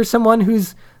 here's someone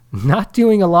who's not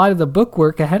doing a lot of the book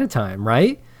work ahead of time,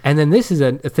 right? And then this is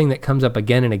a thing that comes up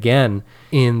again and again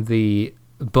in the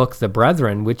book, The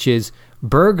Brethren, which is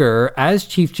Burger as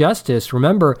Chief Justice.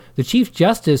 Remember, the Chief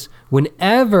Justice,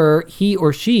 whenever he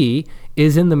or she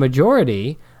is in the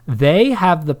majority, they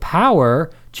have the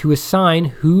power to assign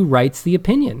who writes the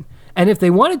opinion. And if they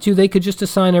wanted to, they could just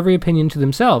assign every opinion to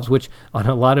themselves, which on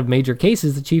a lot of major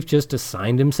cases, the chief just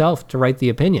assigned himself to write the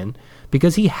opinion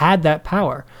because he had that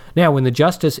power. Now, when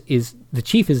the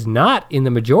chief is not in the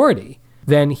majority,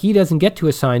 then he doesn't get to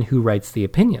assign who writes the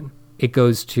opinion. It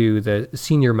goes to the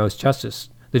senior most justice,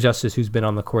 the justice who's been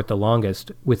on the court the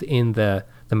longest within the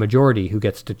majority, who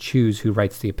gets to choose who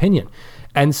writes the opinion.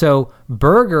 And so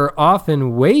Burger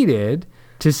often waited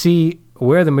to see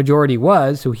where the majority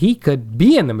was so he could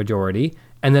be in the majority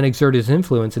and then exert his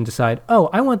influence and decide,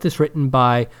 oh, I want this written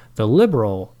by the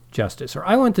liberal justice, or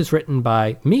I want this written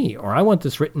by me, or I want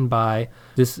this written by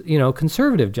this,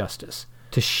 conservative justice,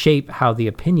 to shape how the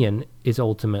opinion is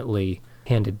ultimately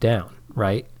handed down,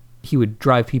 right? He would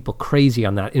drive people crazy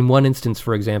on that. In one instance,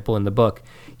 for example, in the book,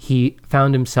 he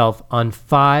found himself on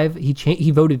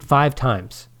he voted 5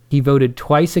 times. He voted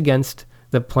twice against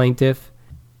the plaintiff.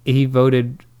 He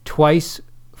voted twice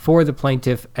for the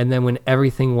plaintiff, and then when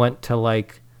everything went to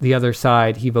the other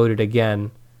side, he voted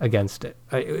again against it.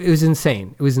 It was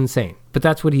insane. But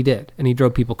that's what he did, and he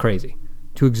drove people crazy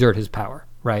to exert his power,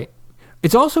 right?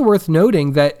 It's also worth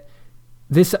noting that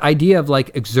this idea of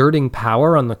exerting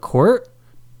power on the court,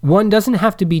 one doesn't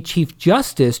have to be Chief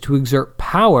Justice to exert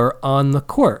power on the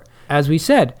court. As we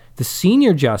said, the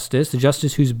senior justice, the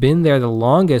justice who's been there the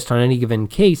longest on any given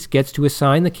case, gets to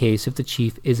assign the case if the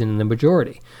chief isn't in the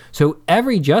majority. So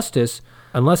every justice,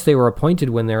 unless they were appointed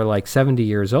when they're 70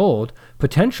 years old,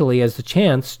 potentially has the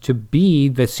chance to be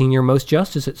the senior most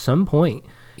justice at some point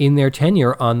in their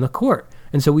tenure on the court.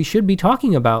 And so we should be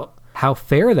talking about how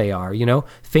fair they are.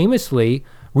 Famously,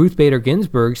 Ruth Bader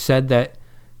Ginsburg said that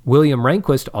William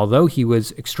Rehnquist, although he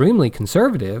was extremely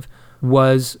conservative,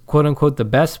 was, quote unquote, the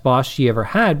best boss she ever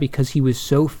had because he was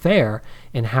so fair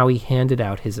in how he handed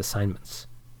out his assignments.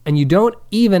 And you don't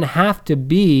even have to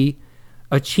be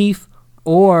a chief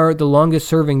or the longest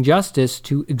serving justice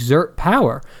to exert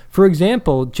power. For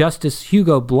example, Justice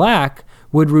Hugo Black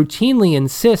would routinely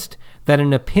insist that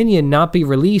an opinion not be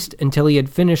released until he had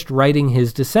finished writing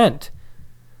his dissent.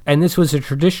 And this was a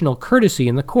traditional courtesy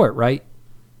in the court, right?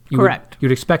 Correct.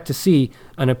 You'd expect to see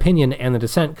an opinion and the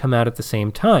dissent come out at the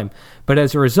same time. But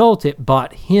as a result, it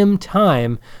bought him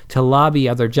time to lobby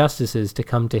other justices to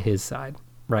come to his side,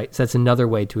 right? So that's another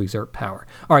way to exert power.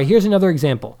 All right, here's another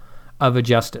example of a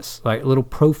justice, a little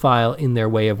profile in their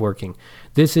way of working.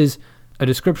 This is a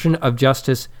description of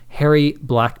Justice Harry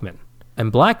Blackmun.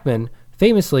 And Blackmun,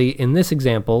 famously in this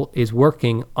example, is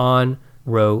working on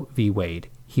Roe v. Wade.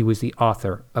 He was the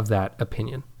author of that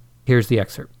opinion. Here's the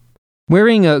excerpt.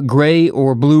 Wearing a gray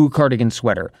or blue cardigan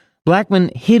sweater,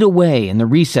 Blackmun hid away in the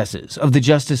recesses of the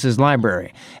justice's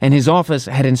library, and his office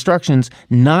had instructions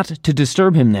not to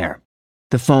disturb him there.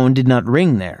 The phone did not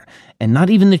ring there, and not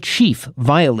even the chief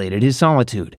violated his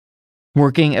solitude.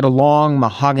 Working at a long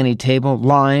mahogany table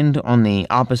lined on the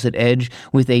opposite edge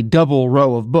with a double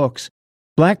row of books,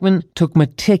 Blackmun took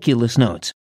meticulous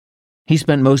notes. He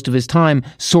spent most of his time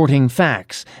sorting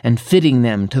facts and fitting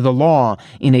them to the law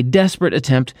in a desperate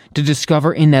attempt to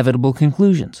discover inevitable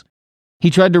conclusions. He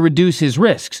tried to reduce his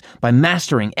risks by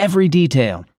mastering every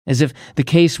detail, as if the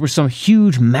case were some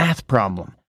huge math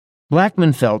problem.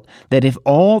 Blackmun felt that if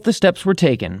all the steps were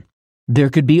taken, there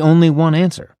could be only one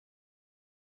answer.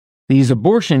 These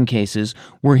abortion cases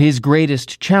were his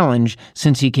greatest challenge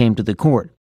since he came to the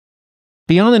court.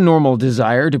 Beyond the normal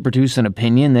desire to produce an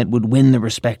opinion that would win the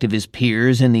respect of his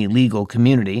peers in the legal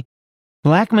community,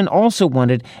 Blackmun also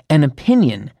wanted an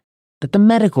opinion that the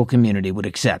medical community would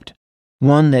accept,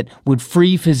 one that would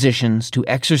free physicians to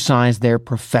exercise their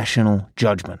professional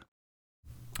judgment.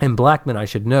 And Blackmun, I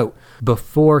should note,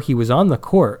 before he was on the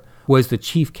court, was the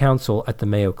chief counsel at the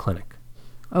Mayo Clinic.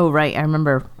 Oh, right. I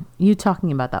remember you talking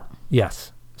about that.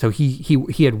 Yes. So he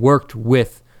had worked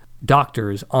with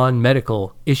doctors on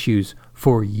medical issues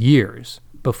for years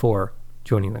before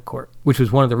joining the court, which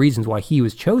was one of the reasons why he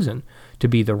was chosen to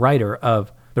be the writer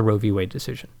of the Roe v. Wade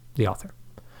decision, the author.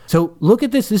 So look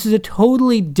at this. This is a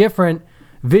totally different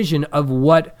vision of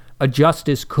what a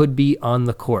justice could be on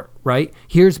the court, right?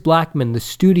 Here's Blackmun, the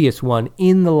studious one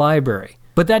in the library.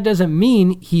 But that doesn't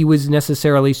mean he was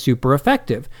necessarily super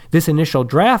effective. This initial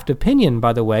draft opinion,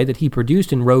 by the way, that he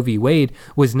produced in Roe v. Wade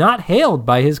was not hailed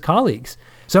by his colleagues.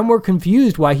 Some were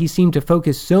confused why he seemed to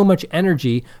focus so much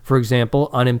energy, for example,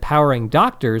 on empowering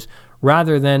doctors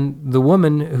rather than the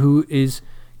woman who is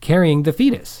carrying the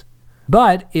fetus.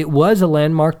 But it was a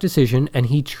landmark decision, and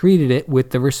he treated it with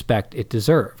the respect it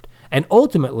deserved. And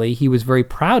ultimately, he was very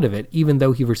proud of it, even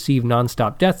though he received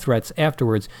nonstop death threats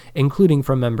afterwards, including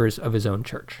from members of his own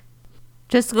church.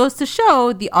 Just goes to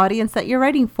show the audience that you're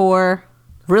writing for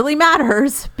really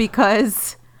matters,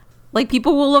 because,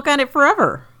 people will look at it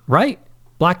forever. Right.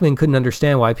 Blackmun couldn't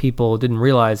understand why people didn't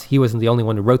realize he wasn't the only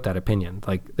one who wrote that opinion.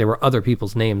 There were other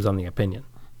people's names on the opinion.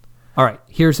 All right,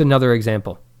 here's another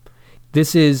example.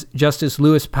 This is Justice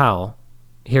Lewis Powell.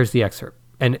 Here's the excerpt.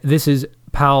 And this is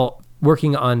Powell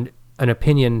working on an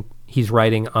opinion he's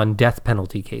writing on death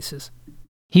penalty cases.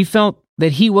 He felt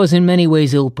that he was in many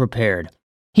ways ill-prepared.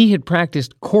 He had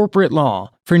practiced corporate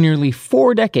law for nearly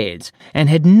 4 decades and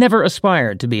had never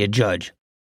aspired to be a judge.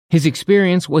 His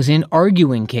experience was in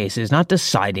arguing cases, not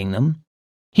deciding them.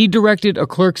 He directed a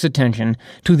clerk's attention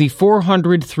to the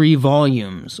 403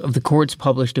 volumes of the court's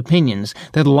published opinions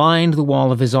that lined the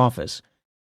wall of his office.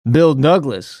 Bill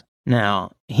Douglas,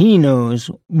 now, he knows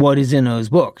what is in those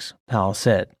books, Powell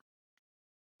said.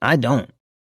 I don't.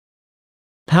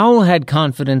 Powell had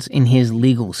confidence in his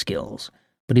legal skills,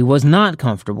 but he was not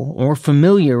comfortable or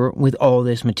familiar with all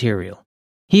this material.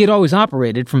 He had always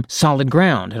operated from solid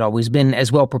ground, had always been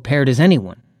as well prepared as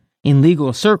anyone. In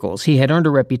legal circles, he had earned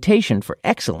a reputation for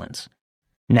excellence.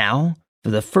 Now, for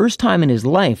the first time in his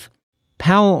life,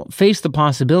 Powell faced the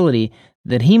possibility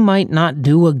that he might not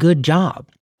do a good job.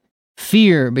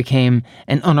 Fear became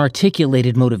an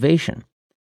unarticulated motivation.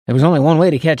 There was only one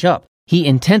way to catch up. He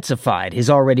intensified his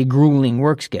already grueling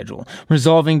work schedule,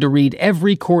 resolving to read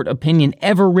every court opinion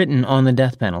ever written on the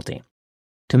death penalty.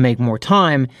 To make more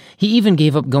time, he even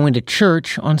gave up going to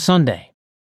church on Sunday.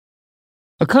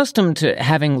 Accustomed to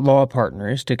having law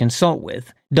partners to consult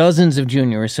with, dozens of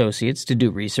junior associates to do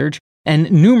research,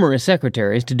 and numerous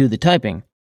secretaries to do the typing,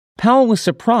 Powell was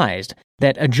surprised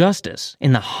that a justice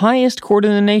in the highest court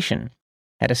in the nation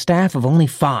had a staff of only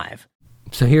 5.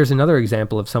 So here's another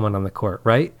example of someone on the court,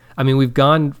 right? I mean, we've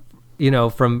gone,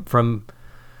 from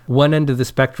one end of the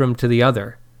spectrum to the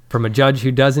other, from a judge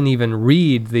who doesn't even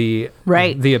read the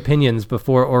opinions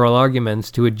before oral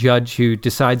arguments to a judge who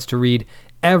decides to read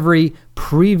every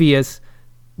previous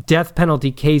death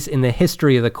penalty case in the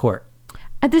history of the court.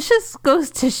 And this just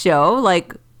goes to show,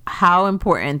 how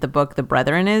important the book The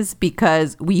Brethren is,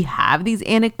 because we have these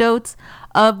anecdotes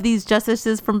of these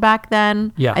justices from back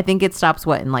then. Yeah. I think it stops,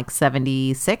 in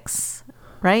 76,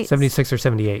 right? 76 or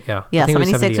 78, yeah. Yeah,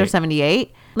 76 or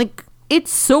 78.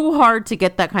 It's so hard to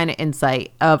get that kind of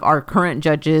insight of our current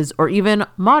judges or even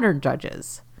modern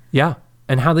judges. Yeah,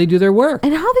 and how they do their work.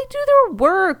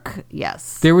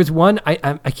 Yes. There was one,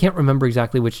 I can't remember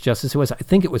exactly which justice it was. I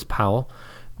think it was Powell,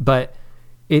 but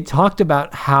it talked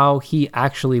about how he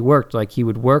actually worked. He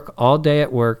would work all day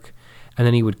at work, and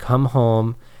then he would come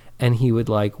home, and he would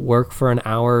work for an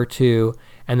hour or two,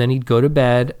 and then he'd go to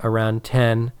bed around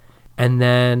 10, and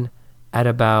then at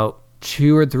about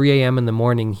 2 or 3 a.m. in the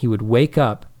morning, he would wake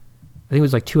up. I think it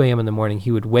was 2 a.m. in the morning.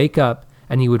 He would wake up,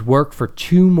 and he would work for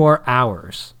 2 more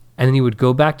hours, and then he would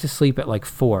go back to sleep at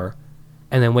 4,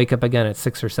 and then wake up again at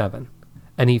 6 or 7.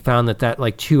 And he found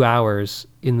that 2 hours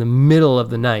in the middle of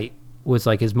the night was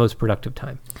his most productive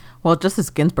time. Well,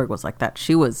 Justice Ginsburg was like that.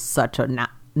 She was such a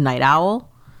night owl.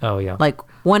 Oh, yeah.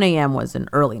 1 a.m. was an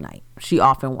early night. She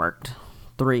often worked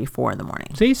 3, 4 in the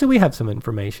morning. See, so we have some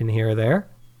information here or there.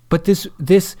 But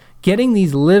this getting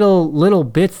these little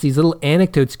bits, these little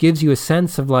anecdotes gives you a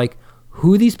sense of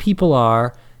who these people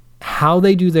are, how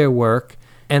they do their work,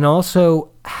 and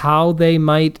also how they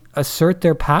might assert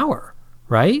their power,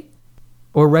 right?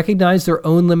 or recognize their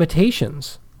own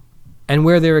limitations and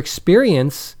where their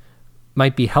experience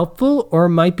might be helpful or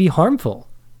might be harmful.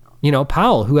 You know,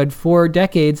 Powell, who had 4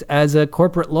 decades as a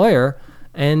corporate lawyer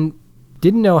and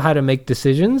didn't know how to make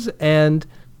decisions and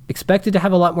expected to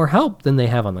have a lot more help than they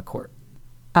have on the court.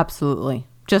 Absolutely.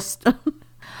 Just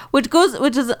which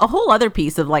is a whole other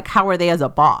piece of like, how are they as a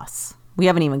boss? We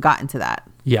haven't even gotten to that.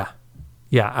 Yeah,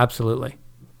 absolutely.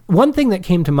 One thing that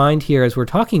came to mind here as we're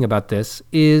talking about this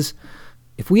is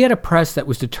if we had a press that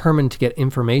was determined to get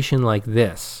information like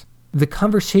this, the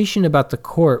conversation about the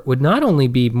court would not only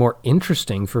be more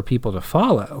interesting for people to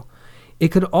follow, it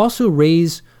could also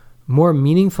raise more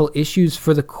meaningful issues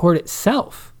for the court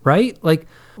itself, right? Like,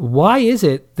 why is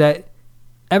it that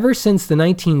ever since the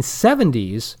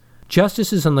 1970s,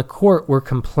 justices on the court were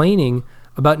complaining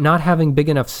about not having big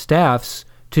enough staffs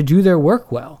to do their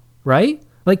work well, right?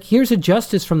 Like, here's a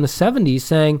justice from the 70s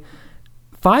saying,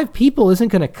 5 people isn't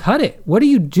going to cut it. What are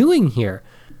you doing here?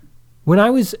 When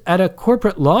I was at a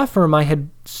corporate law firm, I had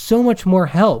so much more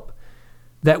help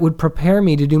that would prepare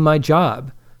me to do my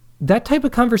job. That type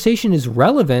of conversation is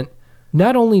relevant,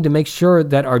 not only to make sure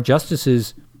that our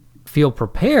justices feel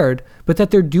prepared, but that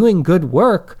they're doing good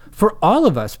work for all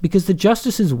of us, because the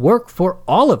justices work for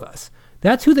all of us.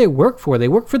 That's who they work for. They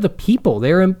work for the people.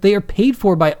 They are paid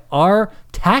for by our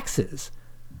taxes.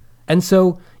 And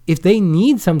so if they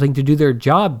need something to do their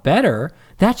job better,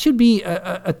 that should be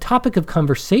a topic of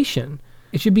conversation.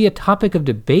 It should be a topic of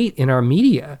debate in our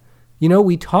media. You know,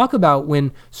 we talk about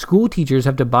when school teachers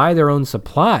have to buy their own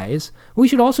supplies. We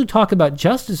should also talk about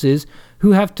justices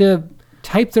who have to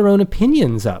type their own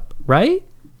opinions up, right?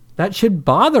 That should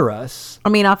bother us. I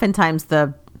mean, oftentimes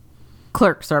the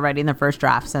clerks are writing the first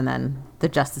drafts and then the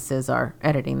justices are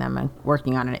editing them and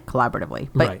working on it collaboratively.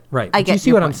 But right. I get you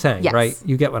see what I'm saying, yes. Right?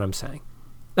 You get what I'm saying.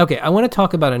 Okay, I want to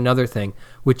talk about another thing,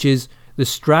 which is the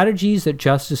strategies that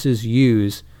justices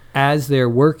use as they're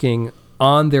working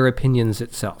on their opinions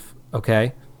itself,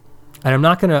 okay? And I'm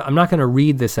not gonna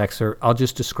read this excerpt, I'll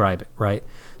just describe it, right?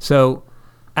 So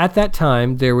at that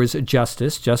time, there was a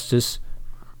Justice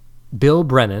Bill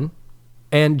Brennan,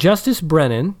 and Justice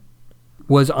Brennan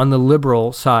was on the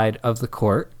liberal side of the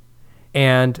court,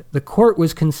 and the court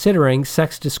was considering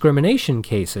sex discrimination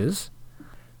cases.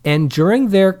 And during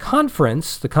their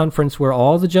conference, the conference where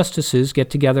all the justices get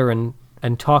together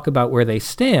and talk about where they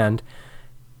stand,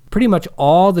 pretty much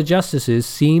all the justices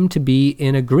seem to be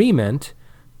in agreement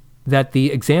that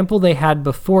the example they had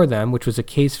before them, which was a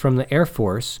case from the Air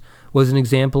Force, was an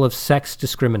example of sex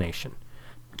discrimination.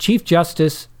 Chief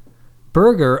Justice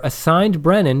Burger assigned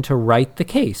Brennan to write the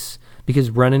case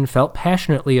because Brennan felt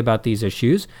passionately about these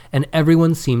issues, and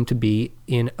everyone seemed to be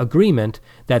in agreement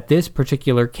that this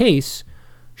particular case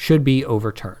should be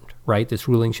overturned, right? This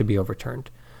ruling should be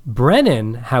overturned.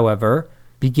 Brennan, however,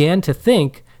 began to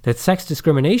think that sex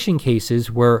discrimination cases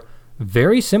were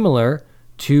very similar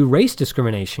to race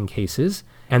discrimination cases,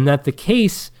 and that the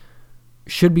case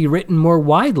should be written more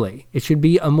widely. It should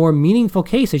be a more meaningful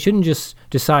case. They shouldn't just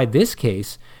decide this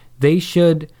case. They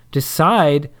should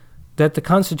decide that the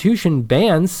Constitution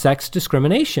bans sex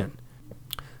discrimination.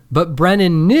 But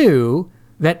Brennan knew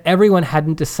that everyone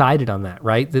hadn't decided on that,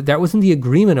 right? That wasn't the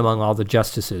agreement among all the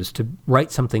justices to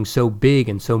write something so big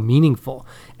and so meaningful.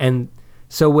 And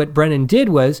so what Brennan did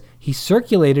was he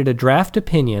circulated a draft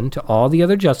opinion to all the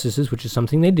other justices, which is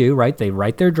something they do, right? They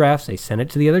write their drafts, they send it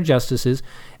to the other justices,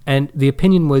 and the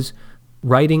opinion was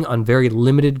writing on very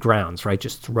limited grounds, right?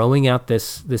 Just throwing out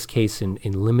this case in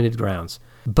limited grounds.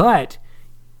 But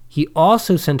he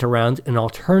also sent around an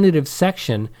alternative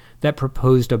section that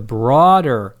proposed a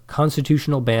broader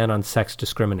constitutional ban on sex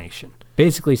discrimination,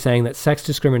 basically saying that sex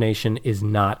discrimination is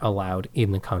not allowed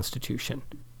in the Constitution.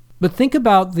 But think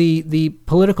about the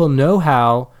political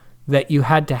know-how that you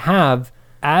had to have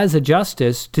as a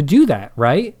justice to do that,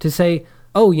 right? To say,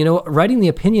 oh, you know, writing the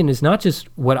opinion is not just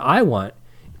what I want,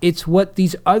 it's what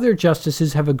these other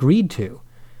justices have agreed to.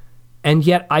 And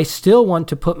yet I still want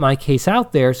to put my case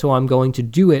out there, so I'm going to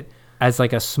do it as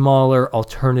like a smaller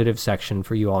alternative section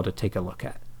for you all to take a look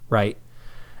at, right?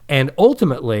 And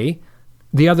ultimately,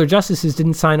 the other justices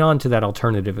didn't sign on to that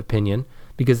alternative opinion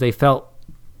because they felt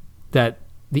that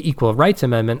the Equal Rights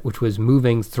Amendment, which was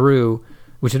moving through,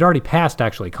 which had already passed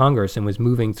actually Congress and was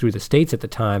moving through the states at the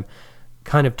time,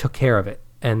 kind of took care of it.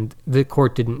 And the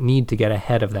court didn't need to get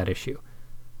ahead of that issue.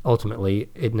 Ultimately,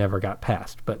 it never got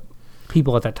passed, but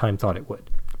people at that time thought it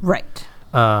would. Right.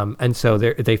 And so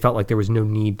they felt like there was no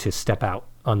need to step out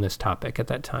on this topic at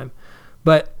that time.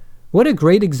 But what a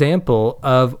great example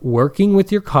of working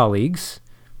with your colleagues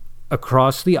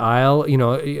across the aisle,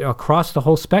 across the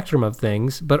whole spectrum of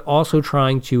things, but also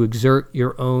trying to exert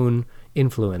your own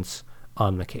influence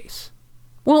on the case.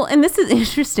 Well, and this is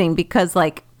interesting because,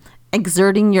 like,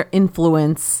 exerting your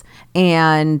influence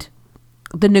and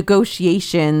the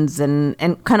negotiations and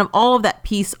kind of all of that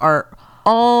piece are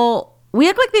all, we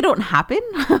act like they don't happen.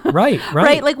 Right.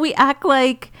 Right? Like, we act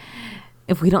like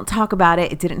if we don't talk about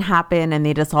it, it didn't happen, and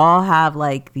they just all have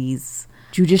like these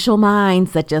judicial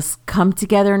minds that just come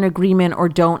together in agreement or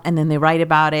don't, and then they write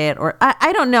about it, or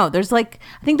I don't know. There's like,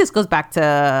 I think this goes back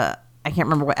to, I can't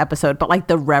remember what episode, but like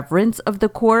the reverence of the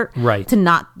court, right? To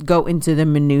not go into the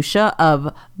minutia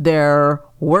of their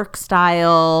work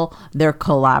style, their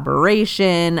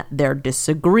collaboration, their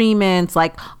disagreements,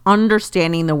 like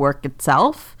understanding the work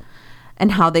itself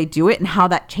and how they do it and how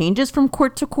that changes from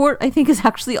court to court, I think is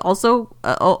actually also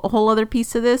a whole other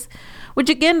piece of this, which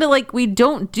again, like, we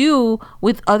don't do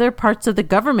with other parts of the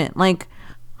government. Like,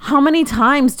 how many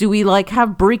times do we like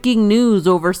have breaking news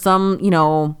over some, you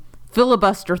know,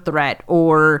 filibuster threat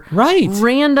or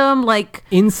random like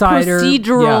insider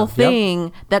procedural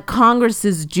thing that Congress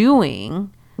is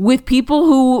doing with people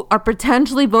who are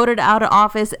potentially voted out of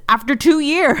office after 2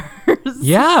 years.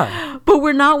 Yeah. But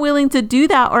we're not willing to do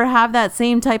that or have that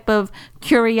same type of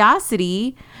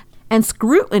curiosity and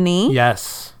scrutiny.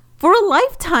 Yes. For a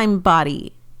lifetime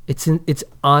body. It's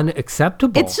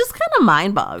unacceptable. It's just kind of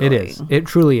mind-boggling. It is. It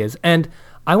truly is. And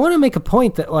I want to make a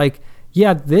point that, like,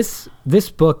 yeah, this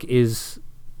book is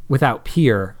without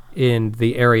peer in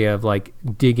the area of like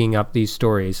digging up these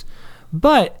stories.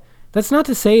 But that's not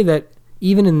to say that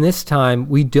even in this time,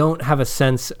 we don't have a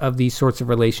sense of these sorts of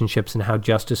relationships and how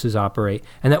justices operate,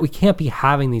 and that we can't be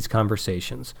having these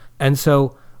conversations. And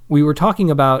so we were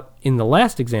talking about, in the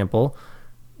last example,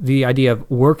 the idea of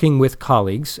working with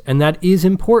colleagues, and that is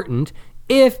important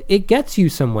if it gets you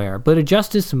somewhere. But a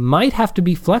justice might have to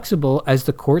be flexible as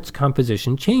the court's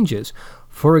composition changes.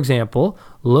 For example,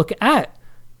 look at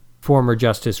former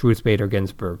Justice Ruth Bader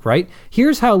Ginsburg, right?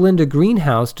 Here's how Linda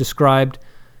Greenhouse described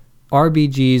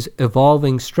RBG's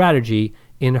evolving strategy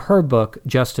in her book,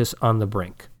 Justice on the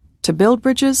Brink. To build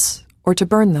bridges or to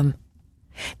burn them?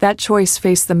 That choice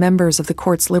faced the members of the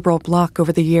court's liberal bloc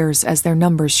over the years as their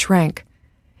numbers shrank.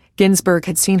 Ginsburg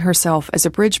had seen herself as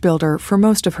a bridge builder for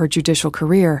most of her judicial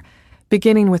career,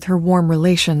 beginning with her warm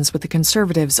relations with the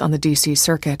conservatives on the D.C.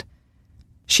 Circuit.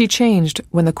 She changed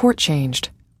when the court changed,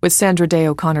 with Sandra Day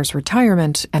O'Connor's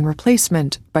retirement and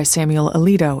replacement by Samuel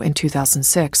Alito in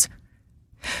 2006.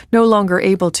 No longer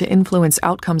able to influence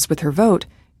outcomes with her vote,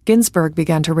 Ginsburg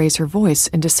began to raise her voice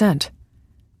in dissent.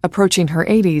 Approaching her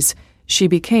 80s, she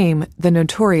became the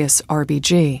notorious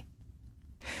RBG.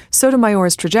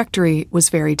 Sotomayor's trajectory was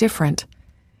very different.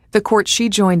 The court she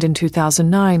joined in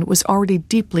 2009 was already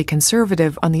deeply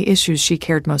conservative on the issues she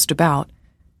cared most about.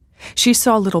 She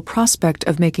saw little prospect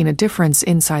of making a difference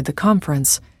inside the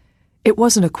conference. It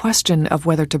wasn't a question of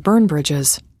whether to burn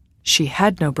bridges. She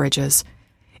had no bridges.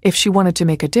 If she wanted to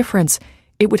make a difference,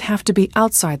 it would have to be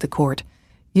outside the court,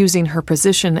 using her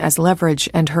position as leverage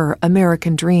and her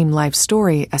American dream life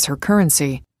story as her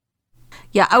currency.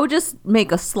 Yeah, I would just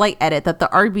make a slight edit that the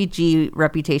RBG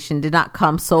reputation did not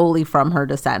come solely from her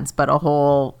dissents, but a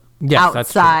whole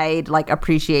outside like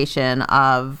appreciation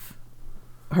of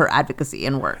her advocacy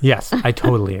and work. Yes, I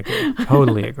totally agree.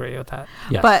 Totally agree with that.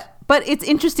 Yes. But it's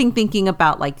interesting thinking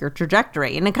about like your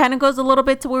trajectory, and it kind of goes a little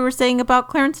bit to what we were saying about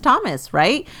Clarence Thomas,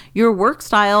 right? Your work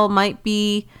style might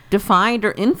be defined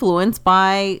or influenced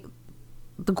by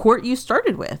the court you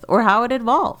started with or how it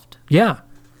evolved. Yeah.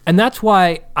 And that's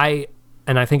why I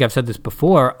think I've said this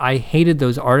before, I hated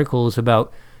those articles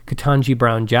about Ketanji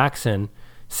Brown Jackson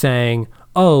saying,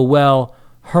 oh, well,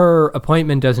 her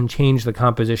appointment doesn't change the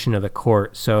composition of the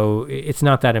court, so it's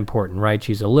not that important, right?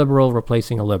 She's a liberal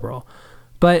replacing a liberal.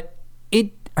 But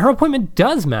her appointment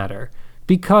does matter,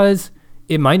 because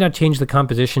it might not change the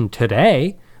composition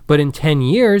today, but in 10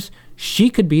 years, she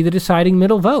could be the deciding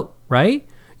middle vote, right?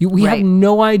 We have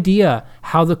no idea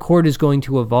how the court is going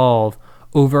to evolve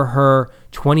over her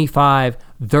 25,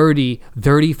 30,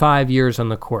 35 years on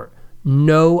the court.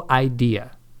 No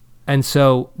idea. And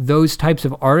so those types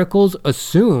of articles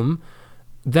assume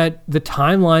that the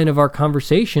timeline of our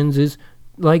conversations is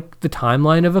like the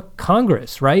timeline of a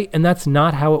Congress, right? And that's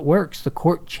not how it works. The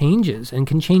court changes and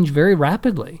can change very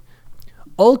rapidly.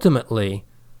 Ultimately,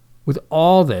 with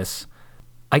all this,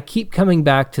 I keep coming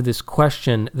back to this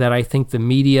question that I think the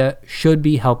media should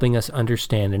be helping us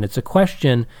understand. And it's a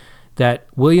question that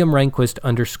William Rehnquist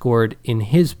underscored in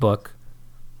his book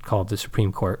called The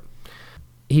Supreme Court.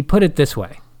 He put it this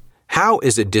way. How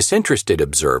is a disinterested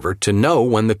observer to know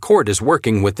when the court is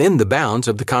working within the bounds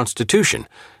of the Constitution,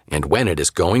 and when it is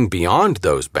going beyond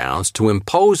those bounds to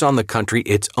impose on the country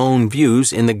its own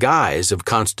views in the guise of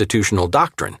constitutional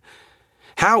doctrine?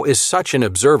 How is such an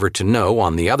observer to know,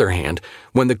 on the other hand,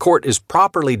 when the court is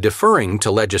properly deferring to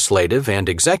legislative and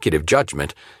executive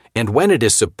judgment, and when it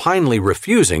is supinely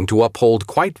refusing to uphold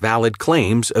quite valid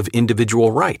claims of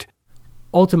individual right?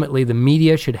 Ultimately, the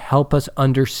media should help us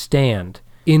understand,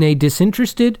 in a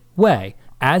disinterested way,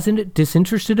 as a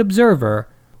disinterested observer,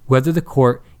 whether the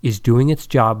court is doing its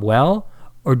job well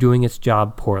or doing its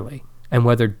job poorly, and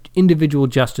whether individual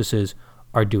justices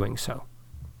are doing so.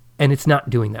 And it's not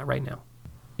doing that right now.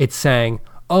 It's saying,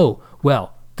 oh,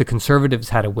 well, the conservatives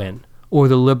had a win, or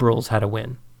the liberals had a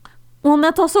win. Well, and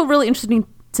that's also really interesting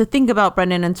to think about,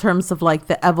 Brendan, in terms of like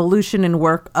the evolution and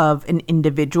work of an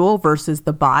individual versus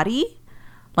the body,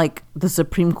 like the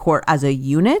Supreme Court as a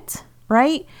unit,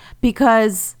 right?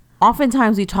 Because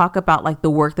oftentimes we talk about like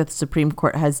the work that the Supreme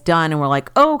Court has done, and we're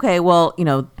like, oh, okay, well, you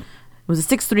know, it was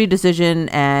a 6-3 decision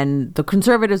and the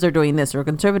conservatives are doing this or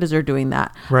conservatives are doing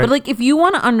that. Right. But like, if you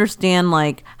want to understand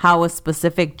like how a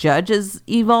specific judge is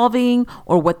evolving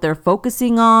or what they're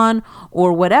focusing on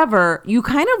or whatever, you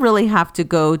kind of really have to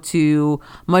go to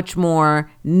much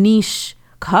more niche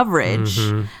coverage,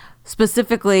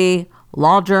 specifically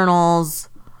law journals,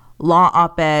 law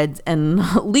op-eds, and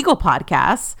legal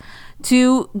podcasts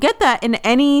to get that in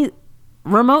any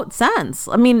remote sense.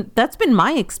 I mean, that's been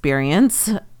my experience.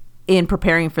 In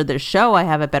preparing for this show, I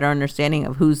have a better understanding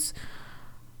of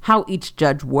how each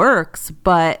judge works,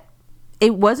 but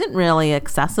it wasn't really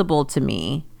accessible to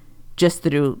me just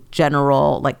through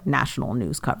general, like, national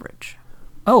news coverage.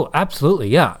 Oh, absolutely.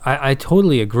 Yeah, I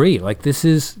totally agree. Like, this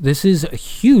is a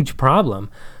huge problem.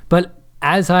 But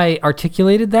as I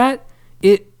articulated that,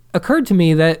 it occurred to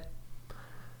me that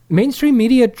mainstream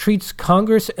media treats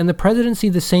Congress and the presidency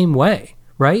the same way,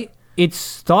 right?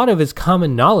 It's thought of as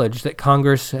common knowledge that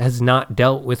Congress has not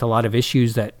dealt with a lot of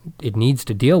issues that it needs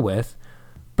to deal with.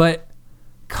 But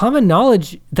common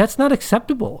knowledge, that's not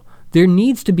acceptable. There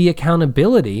needs to be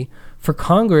accountability for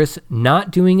Congress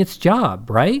not doing its job,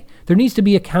 right? There needs to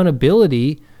be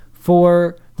accountability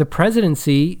for the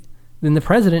presidency and the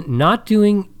president not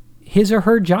doing his or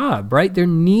her job, right? There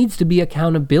needs to be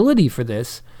accountability for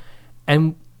this.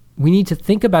 And we need to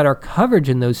think about our coverage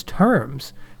in those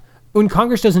terms. When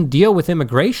Congress doesn't deal with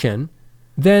immigration,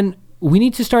 then we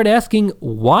need to start asking,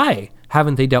 why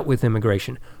haven't they dealt with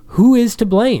immigration? Who is to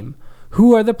blame?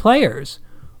 Who are the players?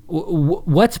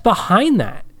 What's behind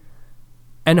that?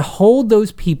 And hold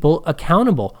those people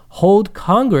accountable. Hold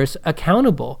Congress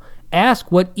accountable. Ask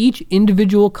what each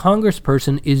individual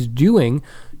congressperson is doing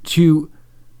to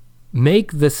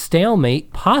make the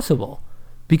stalemate possible,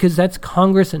 because that's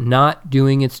Congress not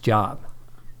doing its job.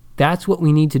 That's what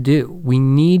we need to do. We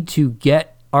need to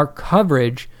get our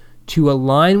coverage to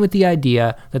align with the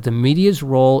idea that the media's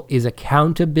role is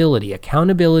accountability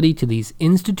to these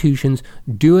institutions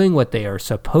doing what they are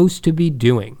supposed to be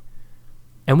doing.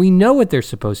 And we know what they're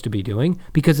supposed to be doing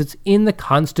because it's in the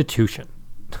Constitution.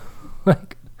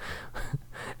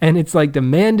 And it's like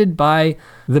demanded by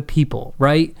the people,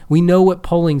 right? We know what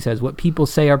polling says, what people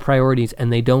say are priorities,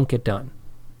 and they don't get done.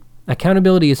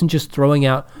 Accountability isn't just throwing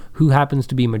out who happens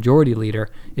to be majority leader.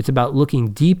 It's about looking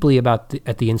deeply at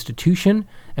the institution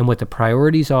and what the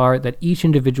priorities are that each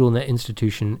individual in that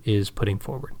institution is putting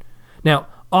forward. Now,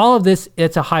 all of this,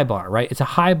 it's a high bar, right? It's a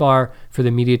high bar for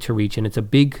the media to reach, and it's a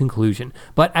big conclusion.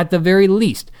 But at the very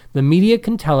least, the media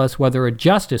can tell us whether a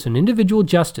justice, an individual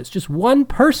justice, just one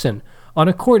person on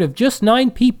a court of just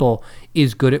 9 people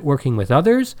is good at working with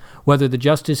others, whether the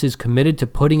justice is committed to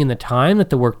putting in the time that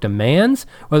the work demands,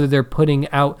 whether they're putting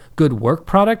out good work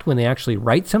product when they actually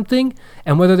write something,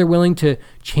 and whether they're willing to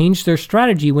change their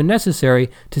strategy when necessary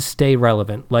to stay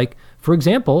relevant. Like, for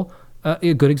example,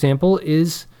 a good example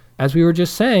is, as we were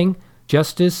just saying,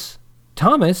 Justice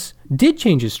Thomas did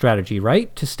change his strategy,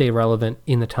 right, to stay relevant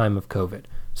in the time of COVID.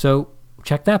 So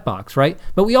check that box, right?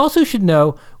 But we also should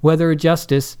know whether a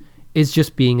justice is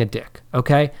just being a dick,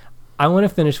 okay? I want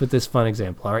to finish with this fun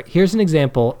example, all right? Here's an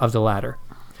example of the latter.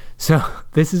 So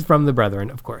this is from the Brethren,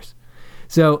 of course.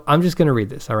 So I'm just going to read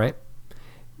this, all right?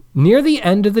 Near the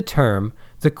end of the term,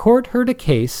 the court heard a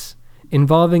case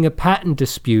involving a patent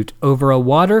dispute over a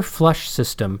water flush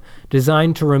system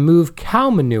designed to remove cow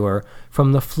manure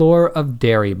from the floor of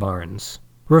dairy barns.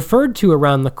 Referred to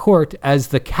around the court as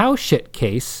the cow shit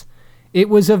case, it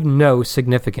was of no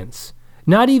significance,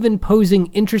 not even posing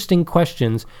interesting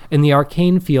questions in the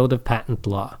arcane field of patent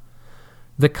law.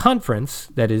 The conference,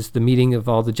 that is, the meeting of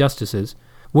all the justices,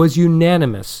 was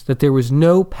unanimous that there was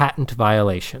no patent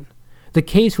violation. The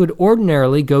case would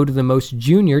ordinarily go to the most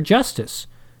junior justice,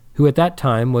 who at that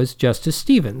time was Justice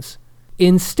Stevens.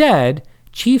 Instead,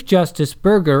 Chief Justice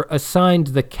Burger assigned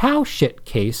the cow shit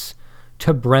case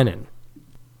to Brennan.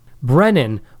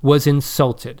 Brennan was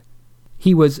insulted.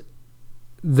 He was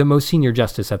the most senior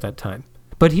justice at that time.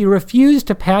 But he refused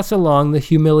to pass along the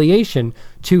humiliation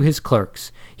to his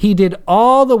clerks. He did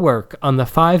all the work on the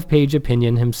 5-page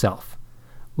opinion himself.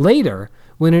 Later,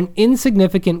 when an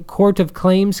insignificant Court of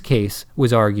Claims case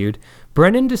was argued,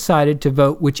 Brennan decided to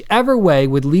vote whichever way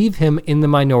would leave him in the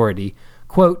minority.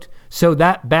 Quote, "So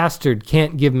that bastard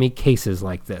can't give me cases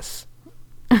like this."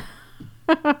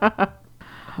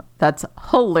 That's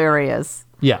hilarious.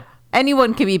 Yeah.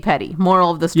 Anyone can be petty.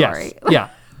 Moral of the story. Yes. Yeah.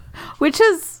 Which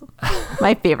is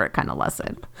my favorite kind of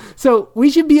lesson. So we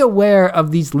should be aware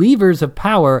of these levers of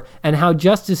power and how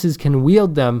justices can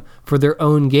wield them for their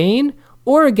own gain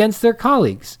or against their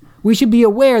colleagues. We should be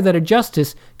aware that a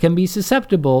justice can be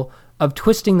susceptible of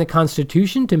twisting the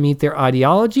Constitution to meet their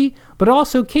ideology, but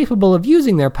also capable of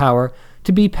using their power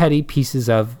to be petty pieces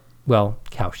of, well,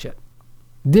 cow shit.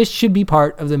 This should be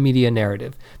part of the media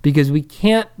narrative, because we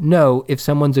can't know if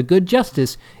someone's a good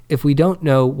justice if we don't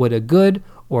know what a good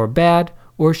or bad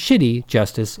or shitty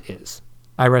justice is.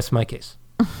 I rest my case.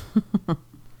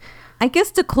 I guess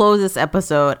to close this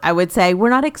episode, I would say we're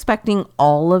not expecting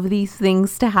all of these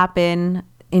things to happen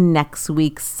in next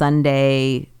week's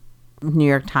Sunday New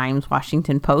York Times,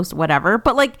 Washington Post, whatever.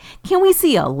 But like, can we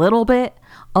see a little bit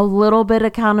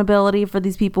accountability for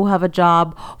these people who have a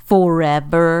job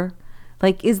forever?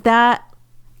 Like,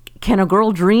 can a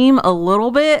girl dream a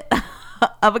little bit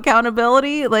of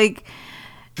accountability? Like,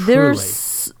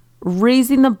 there's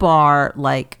raising the bar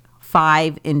like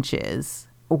 5 inches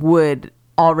would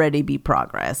already be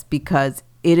progress, because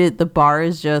the bar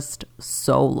is just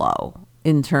so low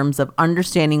in terms of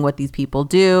understanding what these people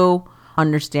do,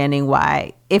 understanding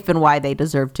why they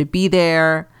deserve to be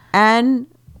there, and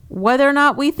whether or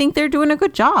not we think they're doing a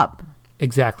good job.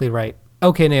 Exactly right.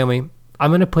 Okay, Naomi, I'm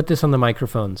going to put this on the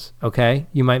microphones, okay?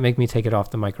 You might make me take it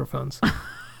off the microphones.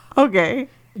 Okay.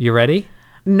 You ready?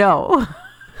 No.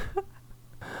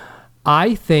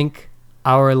 I think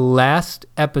our last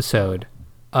episode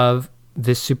of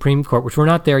this Supreme Court, which we're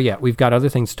not there yet, we've got other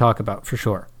things to talk about for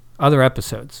sure. Other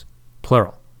episodes,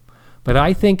 plural. But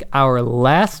I think our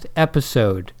last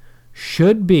episode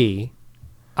should be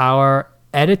our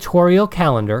editorial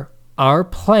calendar, our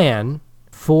plan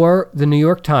for the New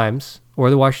York Times or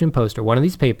the Washington Post or one of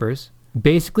these papers,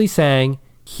 basically saying,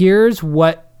 here's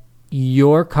what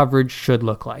your coverage should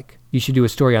look like. You should do a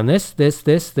story on this. These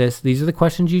are the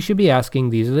questions you should be asking.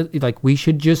 We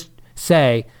should just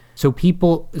say, so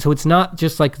it's not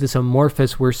just like this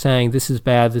amorphous, we're saying this is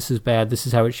bad, this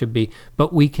is how it should be.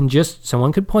 But we can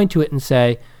someone could point to it and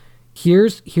say,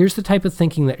 here's the type of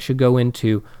thinking that should go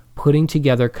into putting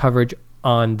together coverage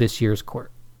on this year's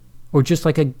court. Or just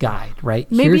like a guide, right?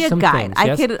 Maybe Here's a some guide.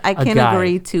 Things, yes? I can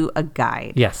agree to a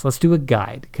guide. Yes, let's do a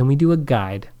guide. Can we do a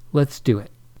guide? Let's do it.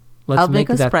 I'll make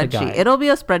a spreadsheet. It'll be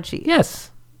a spreadsheet.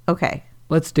 Yes. Okay.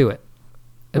 Let's do it.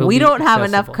 We don't have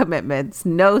enough commitments.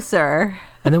 No, sir.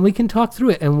 And then we can talk through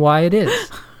it and why it is.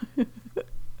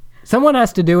 Someone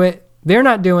has to do it. They're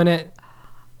not doing it.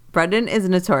 Brendan is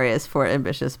notorious for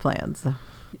ambitious plans.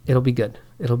 It'll be good.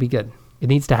 It'll be good. It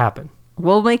needs to happen.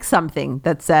 We'll make something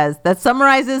that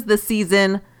summarizes the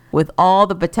season with all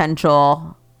the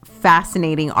potential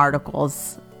fascinating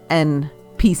articles and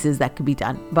pieces that could be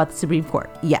done about the Supreme Court.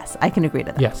 Yes, I can agree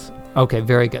to that. Yes. Okay,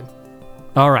 very good.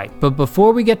 All right. But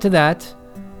before we get to that,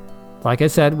 like I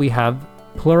said, we have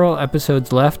plural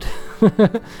episodes left.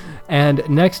 And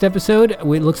next episode, it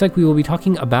looks like we will be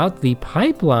talking about the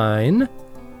pipeline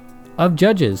of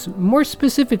judges. More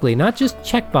specifically, not just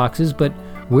checkboxes, but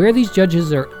where these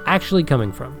judges are actually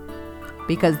coming from.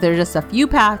 Because there's just a few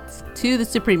paths to the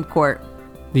Supreme Court.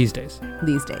 These days,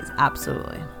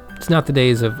 absolutely. It's not the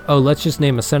days of, let's just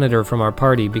name a senator from our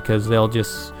party because they'll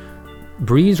just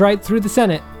breeze right through the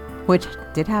Senate. Which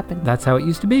did happen. That's how it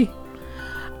used to be.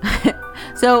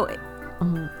 So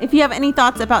if you have any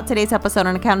thoughts about today's episode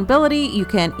on accountability, you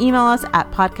can email us at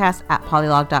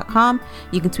podcast@polylog.com.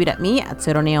 You can tweet at me at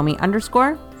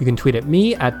pseudonaomi_. You can tweet at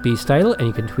me at bstidle, and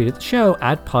you can tweet at the show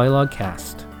at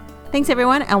polylogcast. Thanks,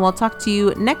 everyone, and we'll talk to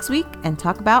you next week and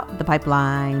talk about the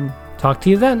pipeline. Talk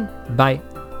to you then. Bye.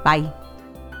 Bye.